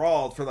just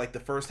brawled for like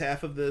the first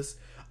half of this.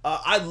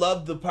 I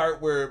loved the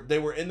part where they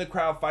were in the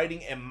crowd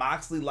fighting and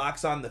Moxley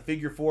locks on the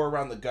figure four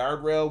around the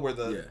guardrail where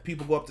the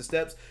people go up the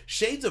steps.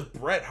 Shades of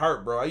Bret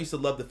Hart, bro. I used to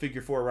love the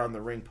figure four around the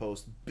ring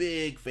post.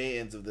 Big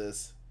fans of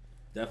this.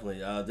 Definitely.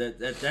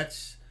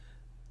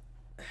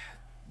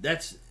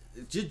 That's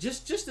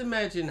just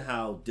imagine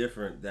how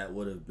different that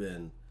would have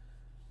been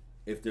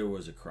if there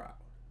was a crowd.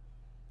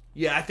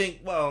 Yeah, I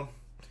think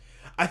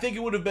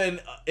it would have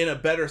been in a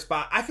better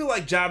spot. I feel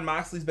like Jon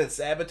Moxley's been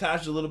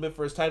sabotaged a little bit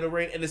for his title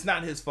reign, and it's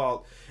not his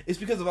fault. It's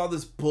because of all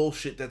this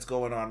bullshit that's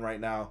going on right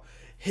now.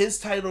 His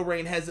title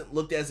reign hasn't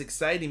looked as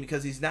exciting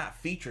because he's not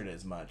featured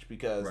as much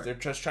because they're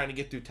just trying to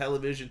get through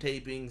television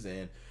tapings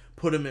and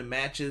put him in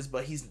matches,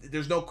 but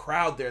there's no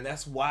crowd there, and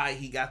that's why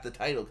he got the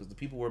title because the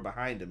people were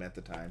behind him at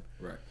the time.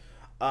 Right.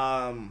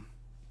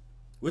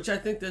 Which I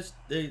think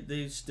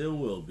they still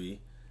will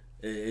be.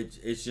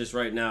 It's just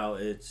right now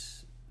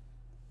it's.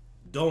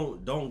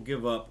 Don't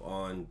give up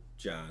on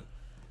John,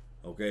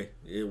 okay?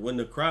 When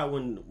the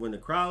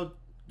crowd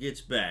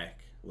gets back,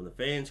 when the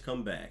fans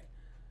come back,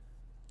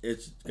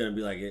 it's gonna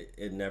be like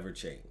it never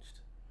changed.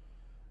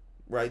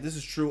 Right, this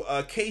is true.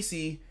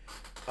 Casey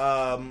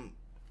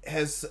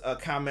has a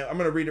comment. I'm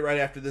gonna read it right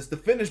after this. The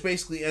finish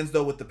basically ends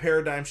though with the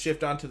paradigm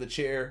shift onto the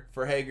chair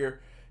for Hager.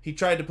 He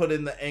tried to put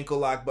in the ankle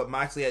lock, but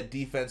Moxley had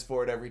defense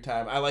for it every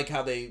time. I like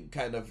how they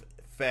kind of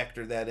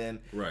factor that in.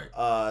 Right.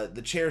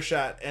 The chair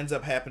shot ends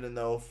up happening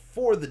though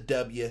for the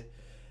W.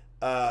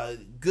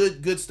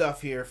 Good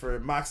stuff here for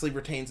Moxley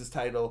retains his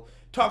title.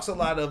 Talks a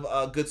lot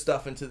of good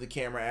stuff into the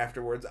camera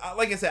afterwards.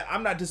 Like I said,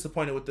 I'm not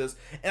disappointed with this,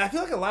 and I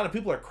feel like a lot of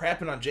people are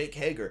crapping on Jake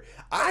Hager.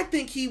 I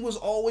think he was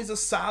always a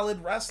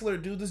solid wrestler,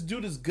 dude. This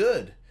dude is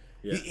good.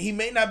 Yeah. He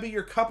may not be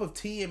your cup of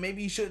tea, and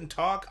maybe he shouldn't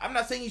talk. I'm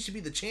not saying he should be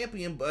the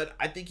champion, but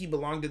I think he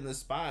belonged in this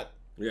spot.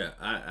 Yeah,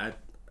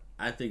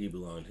 I think he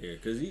belonged here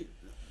because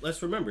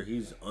let's remember he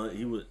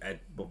was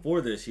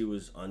before this he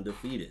was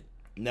undefeated,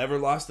 never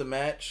lost a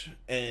match,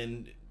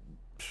 and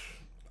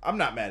I'm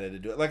not mad at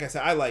it. Like I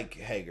said, I like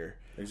Hager.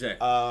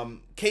 Exactly.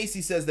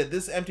 Casey says that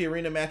this empty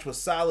arena match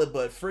was solid,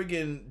 but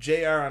friggin'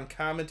 JR on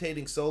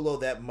commentating solo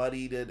that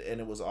muddied it, and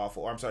it was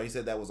awful. I'm sorry, he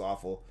said that was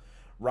awful.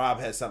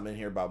 Rob has something in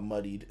here about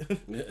muddied.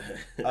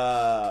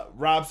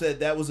 Rob said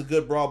that was a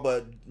good brawl,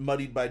 but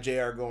muddied by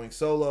JR going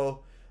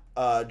solo.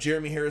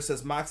 Jeremy Harris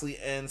says Moxley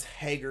ends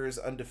Hager's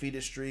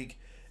undefeated streak.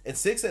 And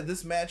Six said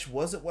this match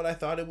wasn't what I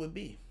thought it would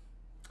be.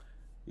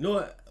 You know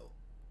what?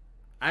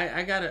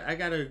 I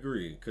gotta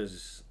agree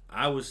because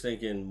I was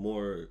thinking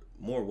more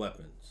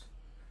weapons.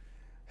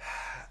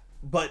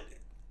 But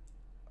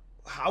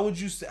how would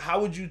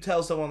you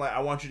tell someone like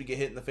I want you to get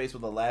hit in the face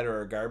with a ladder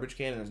or a garbage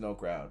can and there's no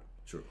crowd?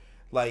 True.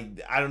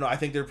 Like I don't know. I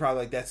think they're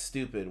probably like that's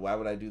stupid. Why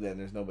would I do that? And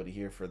there's nobody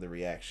here for the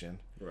reaction.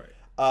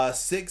 Right.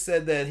 Six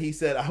said that he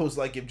said I was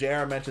like if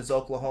JR mentions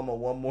Oklahoma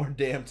one more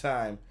damn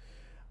time.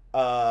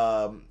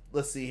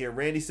 Let's see here.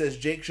 Randy says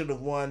Jake should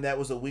have won. That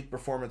was a weak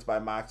performance by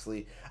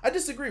Moxley. I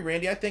disagree,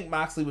 Randy. I think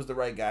Moxley was the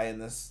right guy in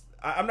this.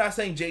 I'm not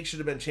saying Jake should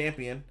have been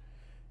champion.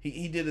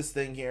 He did his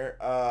thing here.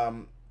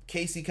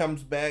 Casey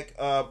comes back.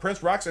 Prince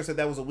Rockstar said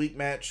that was a weak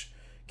match.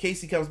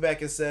 Casey comes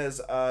back and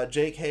says,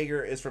 Jake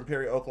Hager is from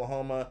Perry,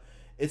 Oklahoma.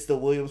 It's the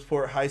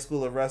Williamsport High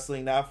School of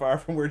Wrestling, not far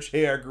from where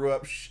JR grew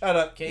up. Shut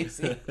up,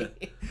 Casey.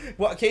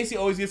 Well, Casey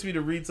always gets me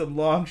to read some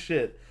long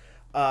shit.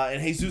 And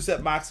Jesus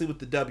at Moxley with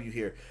the W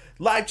here.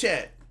 Live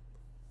chat.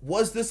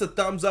 Was this a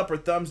thumbs up or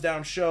thumbs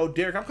down show?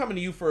 Derek, I'm coming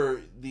to you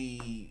for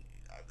the...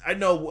 I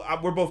know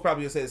we're both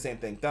probably going to say the same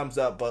thing. Thumbs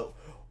up, but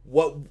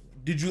what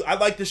did you... I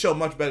like the show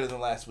much better than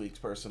last week's,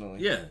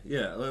 personally. Yeah.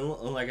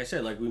 And like I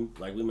said, like we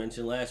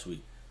mentioned last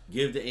week,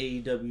 give the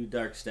AEW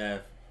Dark staff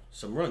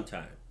some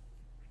runtime.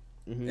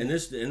 Mm-hmm. And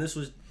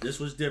this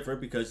was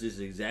different because this is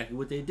exactly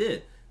what they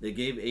did. They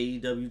gave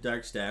AEW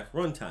Dark staff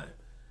runtime.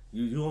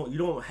 You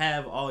don't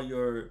have all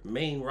your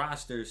main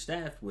roster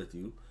staff with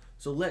you,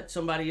 so let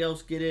somebody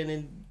else get in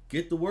and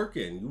get the work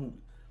in.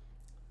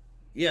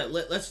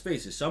 Let's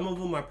face it. Some of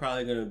them are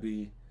probably going to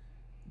be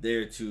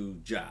there to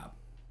job.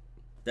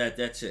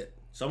 That's it.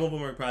 Some of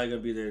them are probably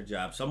going to be there to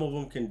job. Some of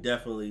them can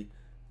definitely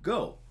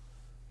go,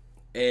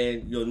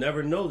 and you'll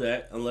never know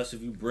that unless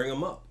if you bring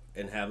them up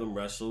and have them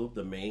wrestle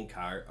the main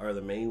card or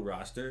the main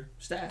roster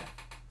staff.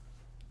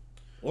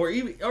 And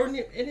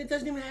it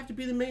doesn't even have to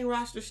be the main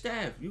roster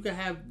staff. You can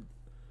have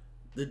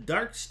the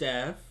Dark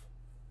staff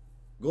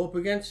go up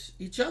against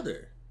each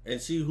other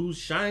and see who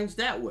shines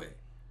that way.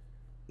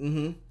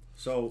 Mm-hmm.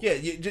 So yeah,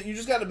 you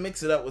just got to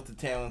mix it up with the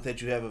talent that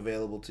you have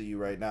available to you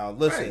right now.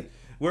 Listen,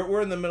 right.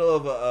 We're in the middle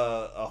of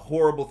a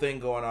horrible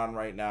thing going on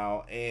right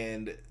now,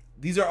 and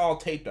these are all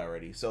taped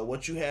already. So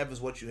what you have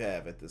is what you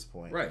have at this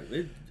point. Right,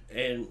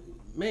 and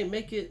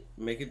make it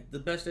the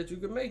best that you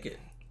can make it.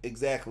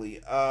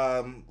 Exactly.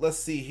 Let's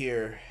see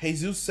here.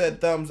 Jesus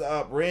said thumbs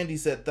up. Randy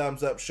said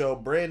thumbs up show.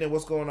 Brandon,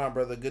 what's going on,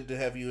 brother? Good to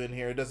have you in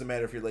here. It doesn't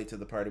matter if you're late to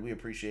the party. We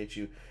appreciate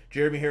you.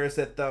 Jeremy Harris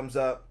said thumbs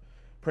up.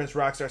 Prince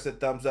Rockstar said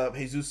thumbs up.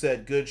 Jesus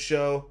said good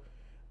show.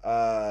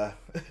 Brandon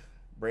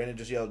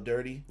just yelled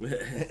dirty.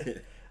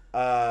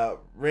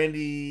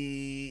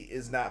 Randy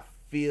is not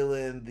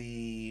feeling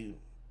the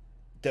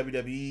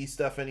WWE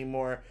stuff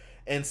anymore.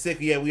 And sick,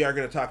 yeah, we are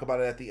going to talk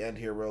about it at the end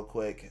here real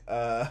quick.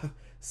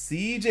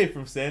 CJ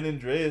from San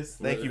Andreas.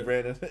 Thank you,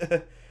 Brandon.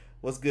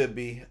 What's good,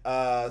 B?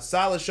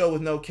 Solid show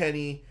with no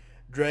Kenny.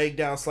 Dragged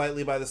down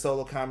slightly by the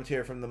solo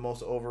commentary from the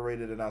most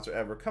overrated announcer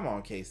ever. Come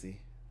on,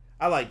 Casey.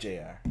 I like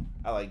JR.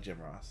 I like Jim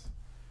Ross.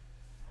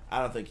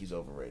 I don't think he's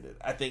overrated.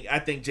 I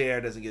think JR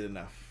doesn't get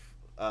enough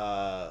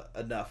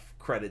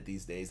credit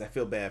these days. I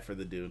feel bad for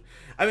the dude.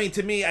 I mean,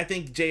 to me, I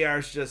think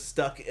JR's just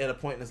stuck at a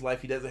point in his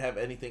life. He doesn't have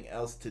anything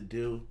else to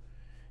do.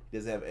 He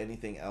doesn't have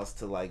anything else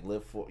to like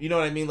live for. You know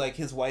what I mean? Like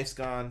his wife's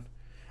gone.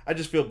 I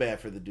just feel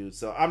bad for the dude.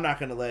 So I'm not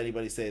gonna let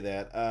anybody say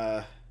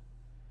that.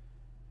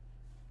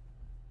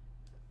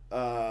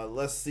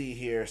 Let's see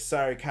here.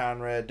 Sorry,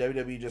 Conrad.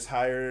 WWE just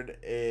hired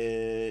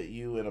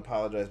you and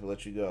apologized but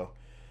let you go.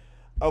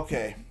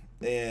 Okay.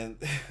 And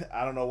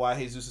I don't know why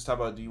Jesus is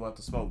talking about do you want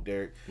the smoke,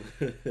 Derek?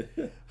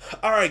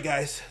 All right,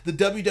 guys. The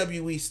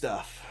WWE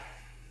stuff.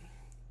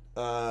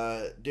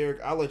 Derek,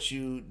 I'll let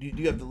you... Do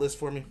you have the list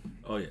for me?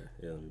 Oh, yeah.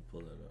 Yeah, let me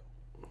pull that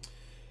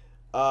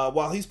up.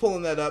 While he's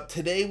pulling that up,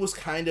 today was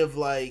kind of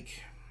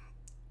like...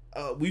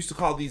 we used to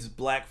call these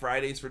Black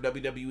Fridays for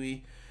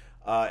WWE.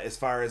 As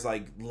far as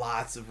like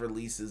lots of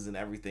releases and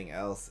everything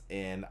else.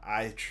 And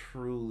I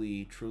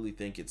truly, truly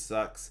think it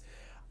sucks.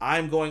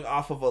 I'm going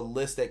off of a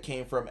list that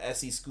came from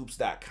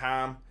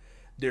SEScoops.com.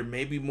 There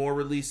may be more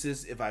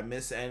releases. If I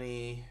miss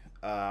any,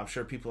 I'm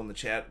sure people in the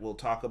chat will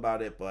talk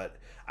about it. But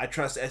I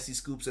trust SE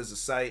Scoops as a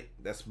site.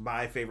 That's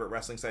my favorite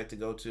wrestling site to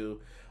go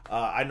to.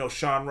 I know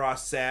Sean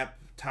Ross Sapp,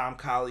 Tom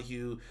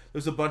Collihew.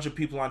 There's a bunch of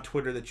people on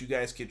Twitter that you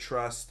guys could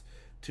trust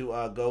to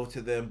go to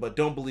them. But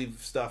don't believe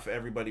stuff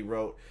everybody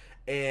wrote.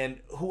 And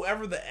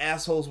whoever the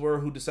assholes were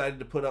who decided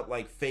to put up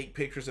like fake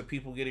pictures of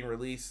people getting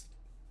released,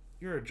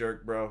 you're a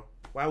jerk, bro.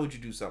 Why would you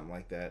do something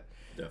like that?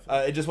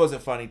 Definitely. It just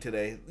wasn't funny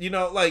today. You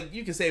know, like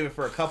you can save it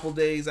for a couple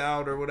days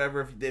out or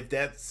whatever if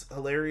that's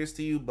hilarious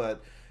to you.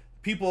 But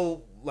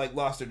people like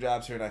lost their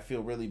jobs here, and I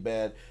feel really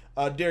bad.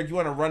 Derek, you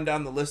want to run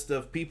down the list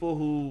of people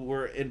who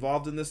were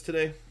involved in this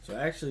today? So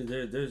actually,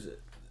 there's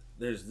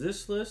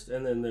this list,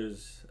 and then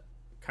there's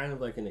kind of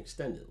like an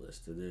extended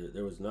list.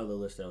 There was another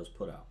list that was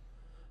put out.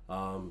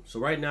 So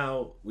right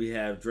now we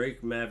have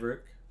Drake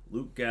Maverick,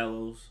 Luke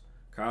Gallows,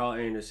 Carl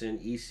Anderson,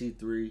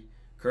 EC3,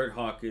 Kurt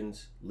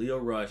Hawkins, Leo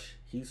Rush,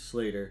 Heath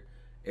Slater,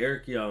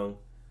 Eric Young,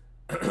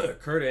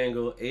 Kurt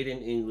Angle,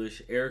 Aiden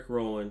English, Eric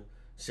Rowan,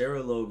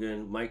 Sarah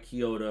Logan, Mike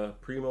Chioda,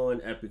 Primo and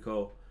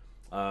Epico,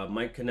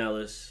 Mike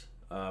Kanellis,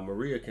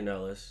 Maria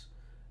Kanellis,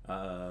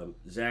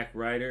 Zack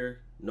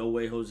Ryder, No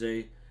Way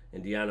Jose,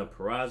 and Deanna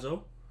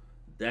Purrazzo.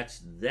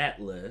 That's that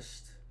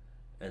list.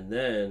 And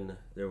then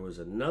there was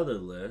another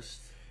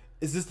list.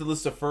 Is this the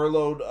list of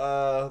furloughed,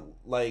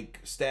 like,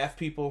 staff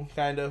people,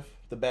 kind of?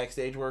 The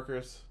backstage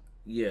workers?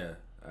 Yeah,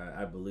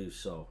 I believe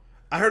so.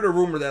 I heard a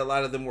rumor that a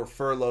lot of them were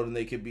furloughed and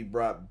they could be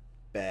brought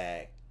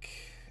back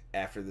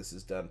after this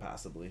is done,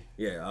 possibly.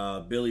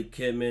 Yeah, Billy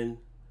Kidman,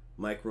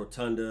 Mike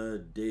Rotunda,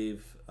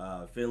 Dave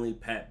Finley,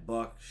 Pat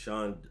Buck,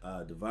 Sean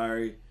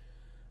Daivari,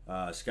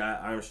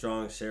 Scott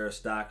Armstrong, Sarah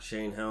Stock,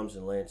 Shane Helms,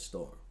 and Lance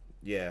Storm.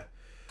 Yeah.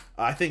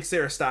 I think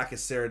Sarah Stock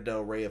is Sarah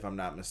Del Rey, if I'm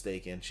not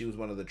mistaken. She was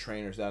one of the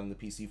trainers down in the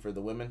PC for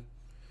the women.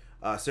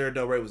 Sarah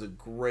Del Rey was a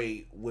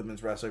great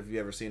women's wrestler, if you've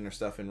ever seen her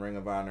stuff in Ring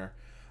of Honor.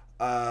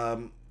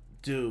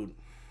 Dude,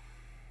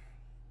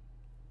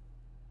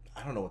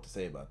 I don't know what to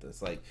say about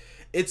this. Like,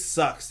 it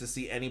sucks to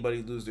see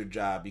anybody lose their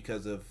job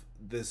because of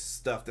this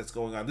stuff that's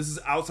going on. This is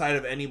outside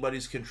of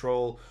anybody's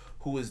control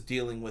who is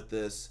dealing with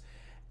this.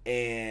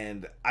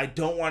 And I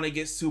don't want to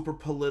get super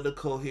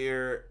political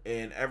here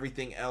and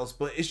everything else,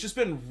 but it's just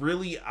been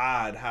really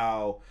odd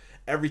how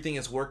everything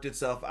has worked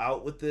itself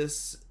out with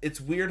this. It's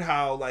weird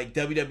how, like,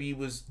 WWE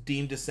was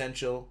deemed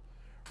essential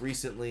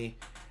recently,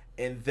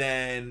 and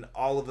then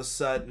all of a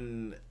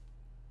sudden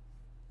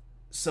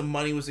some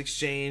money was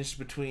exchanged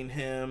between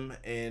him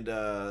and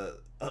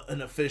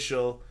an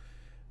official.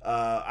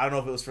 I don't know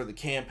if it was for the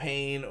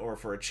campaign or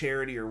for a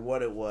charity or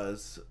what it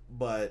was,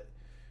 but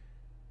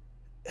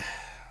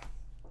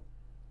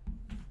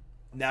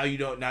now you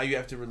don't. Now you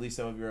have to release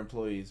some of your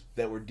employees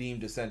that were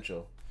deemed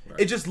essential.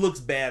 Right. It just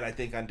looks bad, I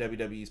think, on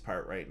WWE's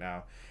part right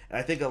now, and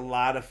I think a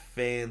lot of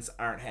fans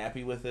aren't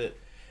happy with it.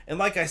 And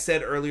like I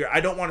said earlier,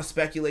 I don't want to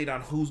speculate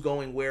on who's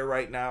going where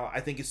right now. I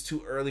think it's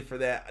too early for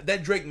that.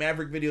 That Drake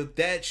Maverick video,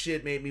 that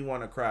shit made me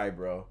want to cry,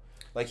 bro.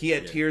 Like, he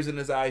had tears in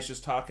his eyes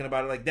just talking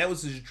about it. Like, that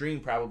was his dream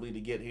probably to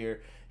get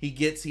here. He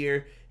gets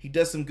here. He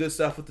does some good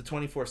stuff with the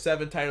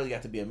 24/7 title. You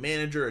have to be a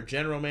manager, a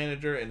general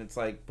manager, and it's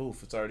like,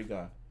 poof, it's already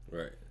gone.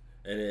 Right.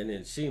 And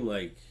it seemed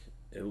like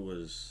it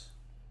was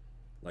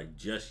like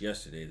just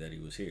yesterday that he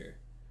was here.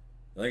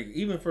 Like,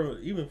 even for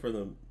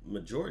the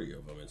majority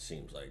of them, it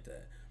seems like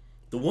that.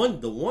 The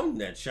one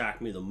that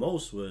shocked me the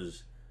most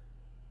was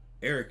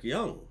Eric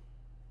Young.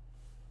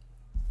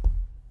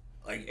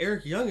 Like,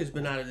 Eric Young has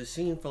been out of the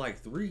scene for like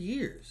 3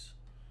 years.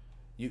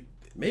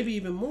 Maybe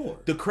even more.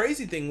 The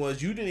crazy thing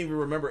was, you didn't even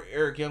remember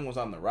Eric Young was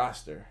on the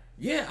roster.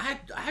 Yeah,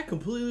 I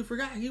completely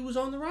forgot he was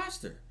on the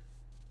roster.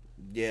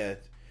 Yeah.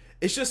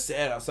 It's just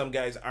sad how some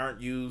guys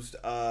aren't used.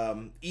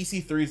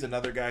 EC3 is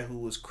another guy who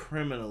was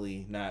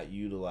criminally not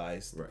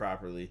utilized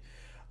properly.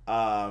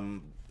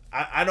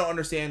 I don't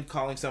understand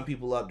calling some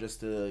people up just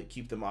to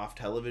keep them off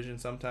television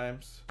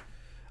sometimes.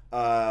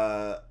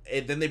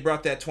 And then they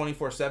brought that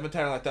 24/7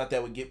 title. I thought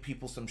that would get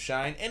people some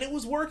shine, and it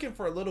was working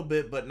for a little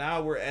bit. But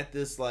now we're at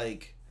this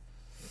like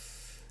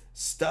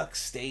stuck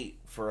state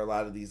for a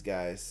lot of these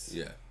guys.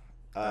 Yeah.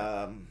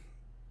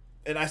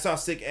 And I saw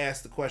Sick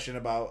ask the question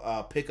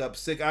about pickups.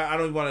 Sick, I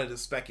don't even want to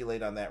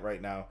speculate on that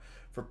right now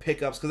for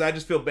pickups because I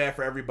just feel bad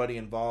for everybody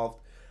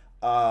involved.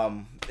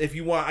 If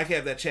you want, I can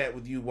have that chat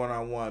with you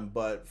one-on-one.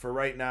 But for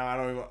right now,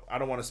 I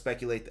don't want to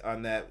speculate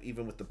on that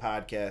even with the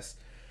podcast.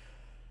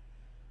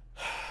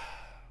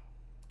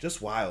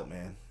 Just wild,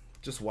 man.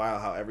 Just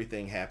wild how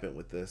everything happened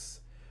with this.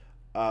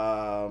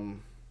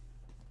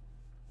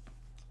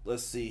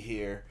 Let's see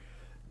here.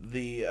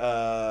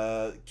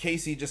 The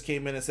Casey just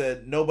came in and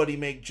said, nobody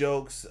make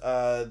jokes.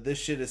 This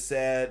shit is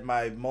sad.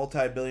 My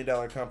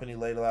multi-billion-dollar company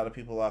laid a lot of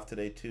people off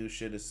today too.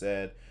 Shit is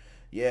sad.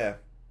 Yeah.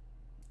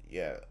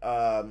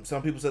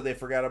 Some people said they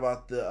forgot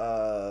about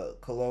the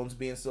Colognes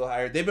being still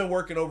hired. They've been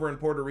working over in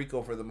Puerto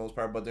Rico for the most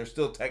part, but they're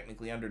still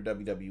technically under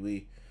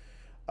WWE.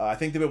 I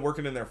think they've been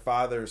working in their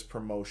father's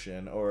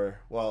promotion,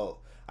 or, well,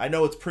 I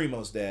know it's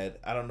Primo's dad.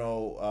 I don't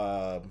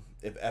know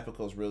if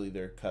Epico's really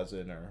their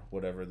cousin or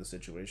whatever the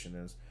situation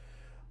is.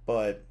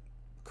 But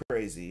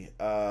crazy.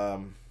 Yeah,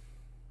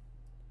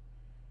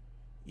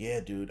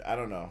 dude, I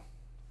don't know,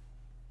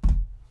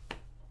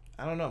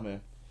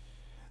 man.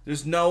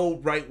 There's no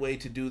right way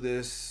to do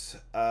this.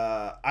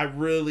 I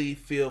really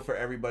feel for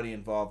everybody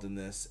involved in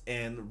this.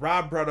 And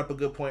Rob brought up a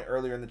good point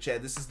earlier in the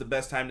chat. This is the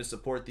best time to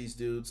support these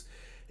dudes.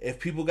 If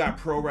people got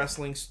pro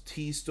wrestling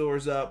tee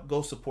stores up,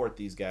 go support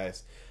these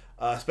guys.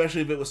 Especially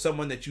if it was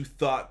someone that you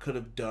thought could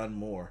have done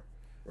more.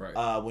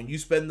 Right. When you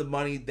spend the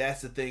money,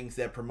 that's the things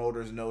that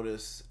promoters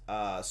notice.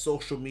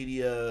 Social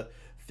media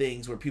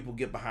things where people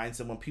get behind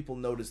someone, people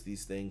notice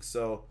these things.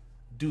 So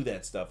do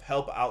that stuff.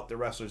 Help out the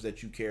wrestlers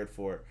that you cared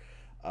for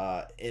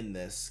in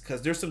this,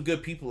 because there's some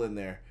good people in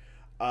there.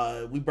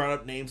 We brought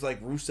up names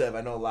like Rusev.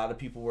 I know a lot of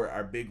people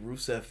are big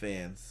Rusev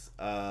fans.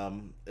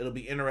 It'll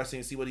be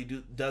interesting to see what he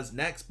does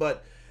next,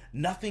 but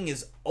nothing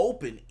is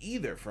open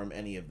either from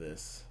any of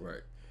this.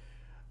 Right.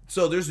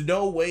 So there's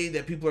no way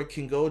that people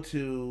can go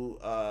to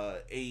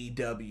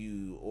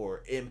AEW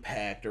or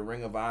Impact or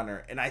Ring of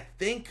Honor. And I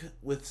think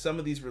with some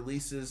of these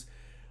releases,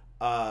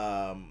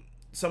 some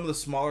of the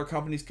smaller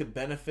companies could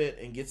benefit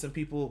and get some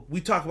people.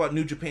 We talk about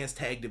New Japan's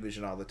tag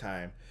division all the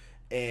time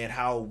and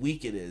how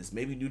weak it is.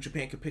 Maybe New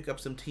Japan could pick up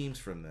some teams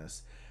from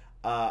this.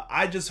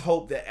 I just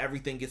hope that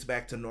everything gets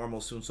back to normal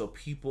soon so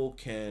people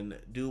can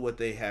do what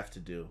they have to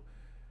do.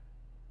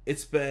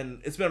 It's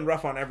been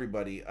rough on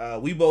everybody.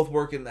 We both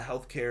work in the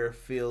healthcare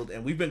field,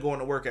 and we've been going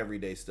to work every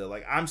day still.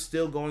 Like, I'm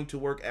still going to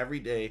work every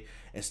day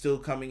and still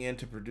coming in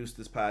to produce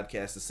this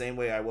podcast the same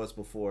way I was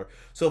before.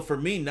 So for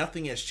me,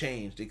 nothing has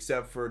changed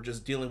except for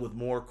just dealing with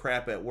more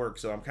crap at work.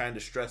 So I'm kind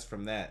of stressed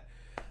from that.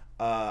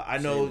 I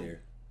know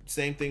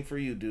same thing for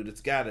you, dude.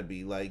 It's gotta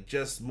be like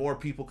just more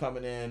people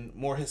coming in,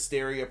 more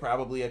hysteria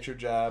probably at your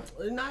job.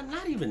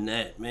 Not even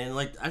that, man.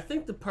 Like, I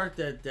think the part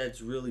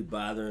that's really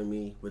bothering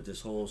me with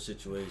this whole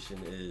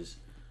situation is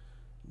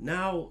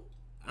now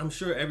I'm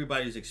sure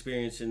everybody's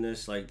experiencing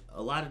this. Like,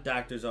 a lot of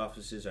doctors'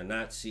 offices are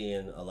not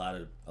seeing a lot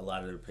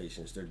of their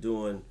patients. They're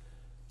doing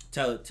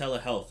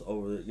telehealth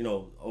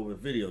over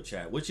video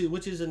chat, which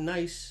is a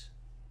nice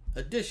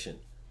addition.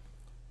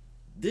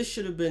 This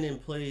should have been in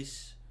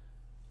place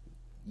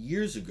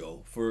years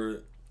ago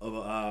for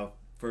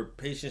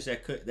patients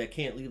that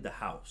can't leave the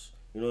house.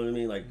 You know what I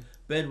mean? Like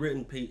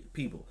bedridden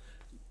people.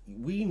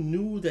 We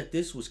knew that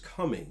this was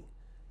coming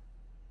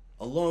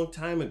a long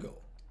time ago.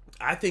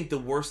 I think the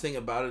worst thing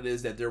about it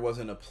is that there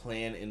wasn't a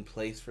plan in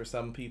place for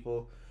some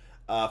people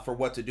for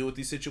what to do with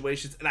these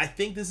situations. And I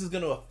think this is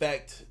going to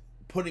affect,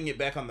 putting it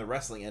back on the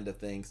wrestling end of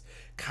things,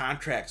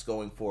 contracts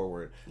going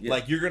forward. Yeah.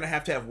 Like, you're going to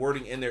have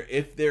wording in there,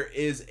 if there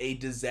is a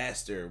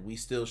disaster, we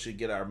still should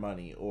get our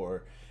money.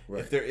 Or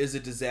if there is a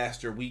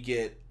disaster, we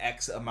get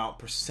X amount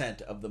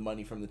 % of the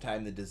money from the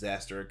time the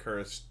disaster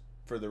occurs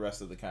for the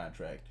rest of the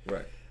contract.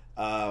 Right.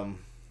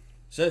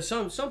 So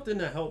something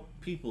to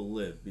help people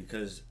live,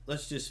 because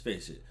let's just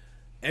face it,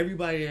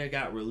 everybody that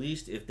got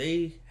released, if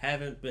they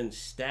haven't been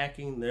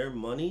stacking their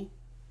money,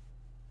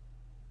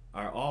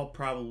 are all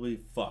probably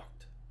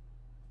fucked.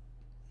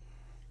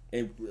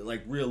 And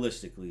like,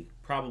 realistically,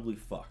 probably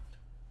fucked.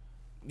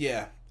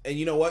 Yeah. And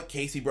you know what?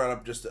 Casey brought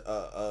up just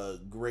a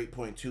great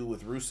point too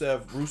with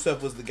Rusev.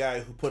 Rusev was the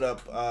guy who put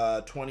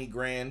up 20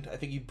 grand. I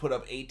think he put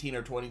up 18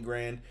 or 20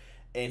 grand,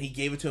 and he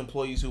gave it to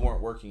employees who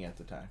weren't working at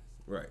the time.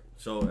 Right.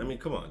 So, I mean,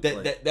 come on.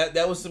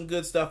 That was some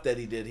good stuff that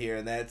he did here,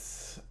 and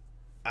that's,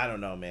 I don't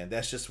know, man.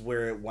 That's just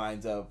where it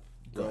winds up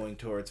going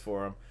towards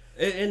for him.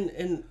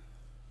 And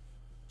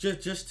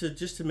just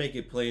to make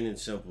it plain and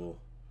simple,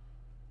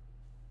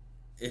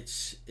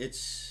 this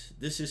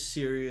is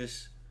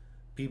serious.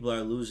 People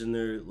are losing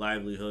their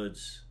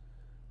livelihoods.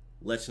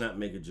 Let's not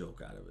make a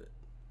joke out of it.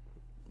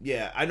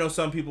 Yeah, I know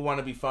some people want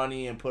to be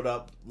funny and put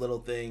up little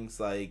things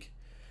like,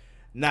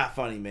 not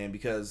funny, man,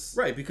 because...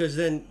 Right, because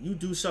then you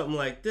do something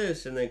like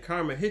this, and then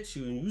karma hits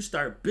you, and you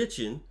start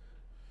bitching.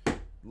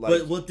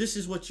 But this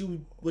is what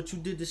you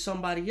did to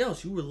somebody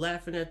else. You were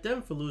laughing at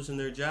them for losing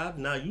their job.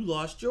 Now you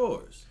lost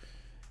yours.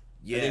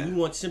 Yeah. And then you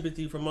want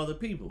sympathy from other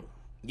people.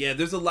 Yeah,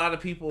 there's a lot of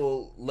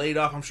people laid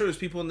off. I'm sure there's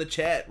people in the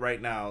chat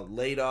right now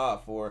laid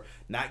off or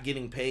not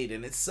getting paid,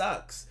 and it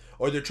sucks.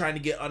 Or they're trying to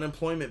get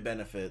unemployment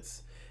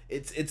benefits.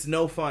 It's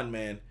no fun,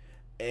 man.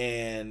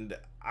 And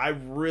I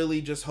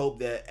really just hope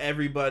that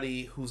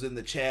everybody who's in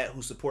the chat,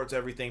 who supports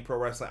everything pro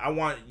wrestling, I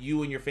want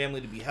you and your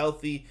family to be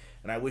healthy,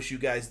 and I wish you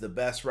guys the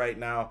best right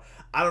now.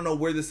 I don't know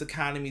where this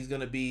economy is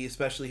going to be,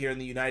 especially here in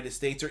the United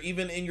States, or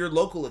even in your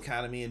local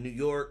economy in New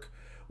York,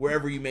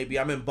 wherever you may be.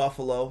 I'm in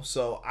Buffalo,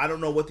 so I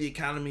don't know what the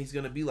economy is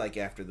going to be like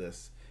after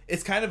this.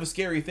 It's kind of a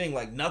scary thing.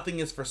 Like, nothing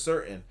is for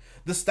certain.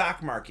 The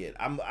stock market,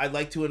 I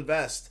like to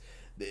invest.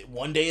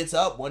 One day it's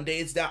up, one day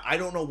it's down. I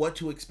don't know what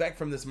to expect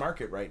from this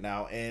market right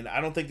now, and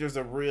I don't think there's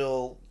a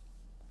real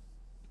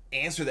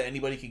answer that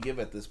anybody can give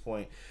at this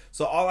point.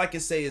 So all I can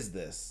say is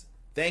this.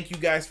 Thank you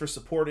guys for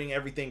supporting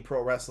everything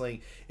pro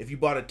wrestling. If you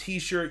bought a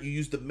t-shirt, you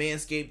used the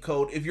Manscaped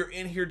code. If you're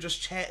in here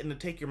just chatting to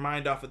take your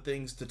mind off of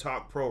things to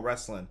talk pro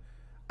wrestling,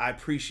 I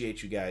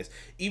appreciate you guys.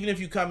 Even if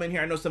you come in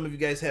here, I know some of you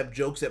guys have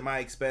jokes at my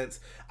expense.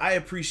 I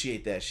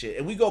appreciate that shit.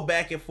 And we go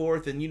back and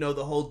forth, and you know,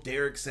 the whole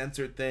Derek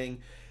censored thing.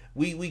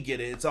 We get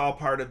it. It's all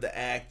part of the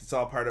act. It's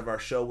all part of our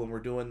show when we're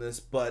doing this.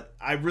 But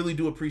I really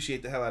do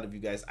appreciate the hell out of you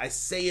guys. I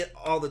say it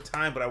all the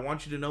time, but I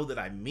want you to know that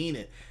I mean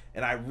it.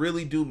 And I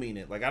really do mean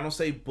it. Like, I don't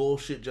say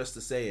bullshit just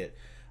to say it.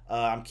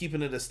 I'm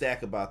keeping it a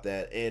stack about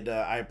that. And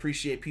I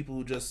appreciate people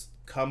who just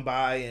come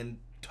by and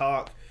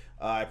talk.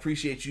 I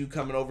appreciate you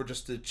coming over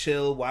just to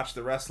chill, watch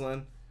the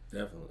wrestling.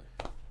 Definitely.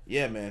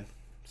 Yeah, man.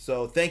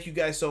 So thank you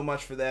guys so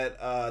much for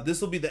that.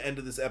 This will be the end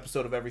of this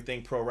episode of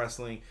Everything Pro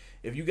Wrestling.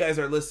 If you guys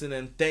are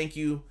listening, thank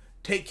you.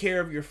 Take care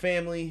of your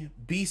family.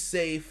 Be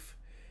safe.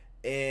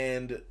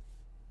 And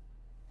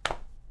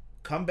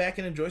come back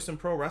and enjoy some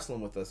pro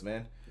wrestling with us,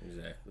 man.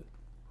 Exactly.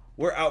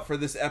 We're out for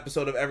this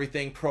episode of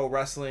Everything Pro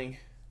Wrestling.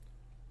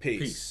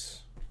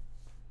 Peace.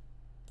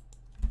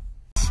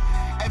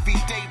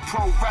 Everyday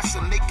pro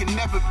wrestling, they can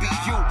never be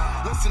you.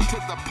 Listen to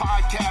the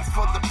podcast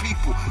for the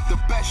people, the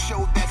best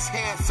show that's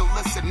here, so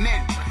listen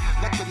in.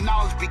 Let the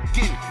knowledge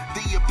begin,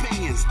 the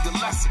opinions, the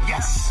lesson,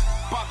 yes.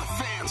 By the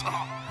fans,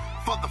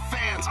 for the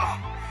fans,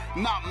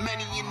 not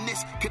many in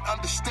this can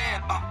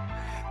understand,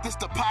 this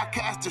the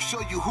podcast to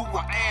show you who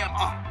I am,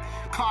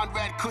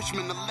 Conrad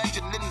Cushman, the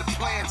legend in the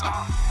plans,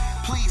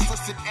 please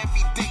listen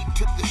every day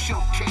to the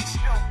showcase,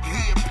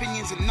 the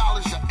opinions and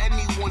knowledge that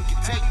anyone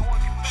can take,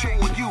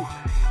 showing you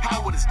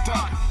how it is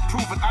done,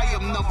 proving I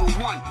am number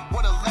one,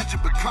 what a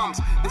legend becomes.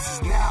 This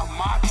is now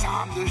my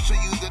time to show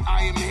you that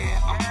I am here.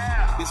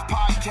 This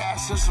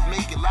podcast just to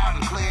make it loud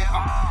and clear.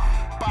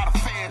 By the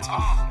fans,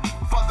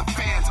 for the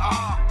fans,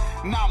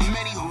 not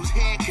many who's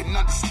here can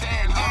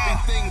understand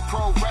everything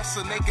pro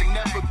wrestling, they can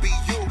never be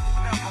you.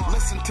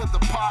 Listen to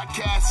the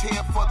podcast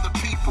here for the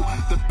people.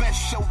 The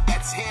best show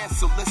that's here,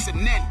 so listen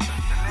in.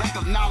 Let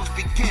the knowledge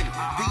begin,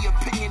 the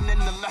opinion and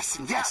the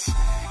lesson. Yes,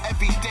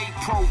 everyday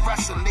pro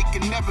wrestling, they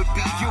can never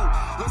be you.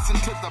 Listen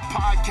to the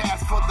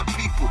podcast for the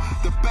people.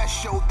 The best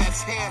show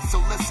that's here, so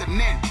listen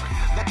in.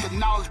 Let the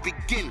knowledge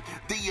begin,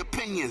 the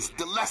opinions,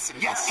 the lesson.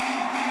 Yes.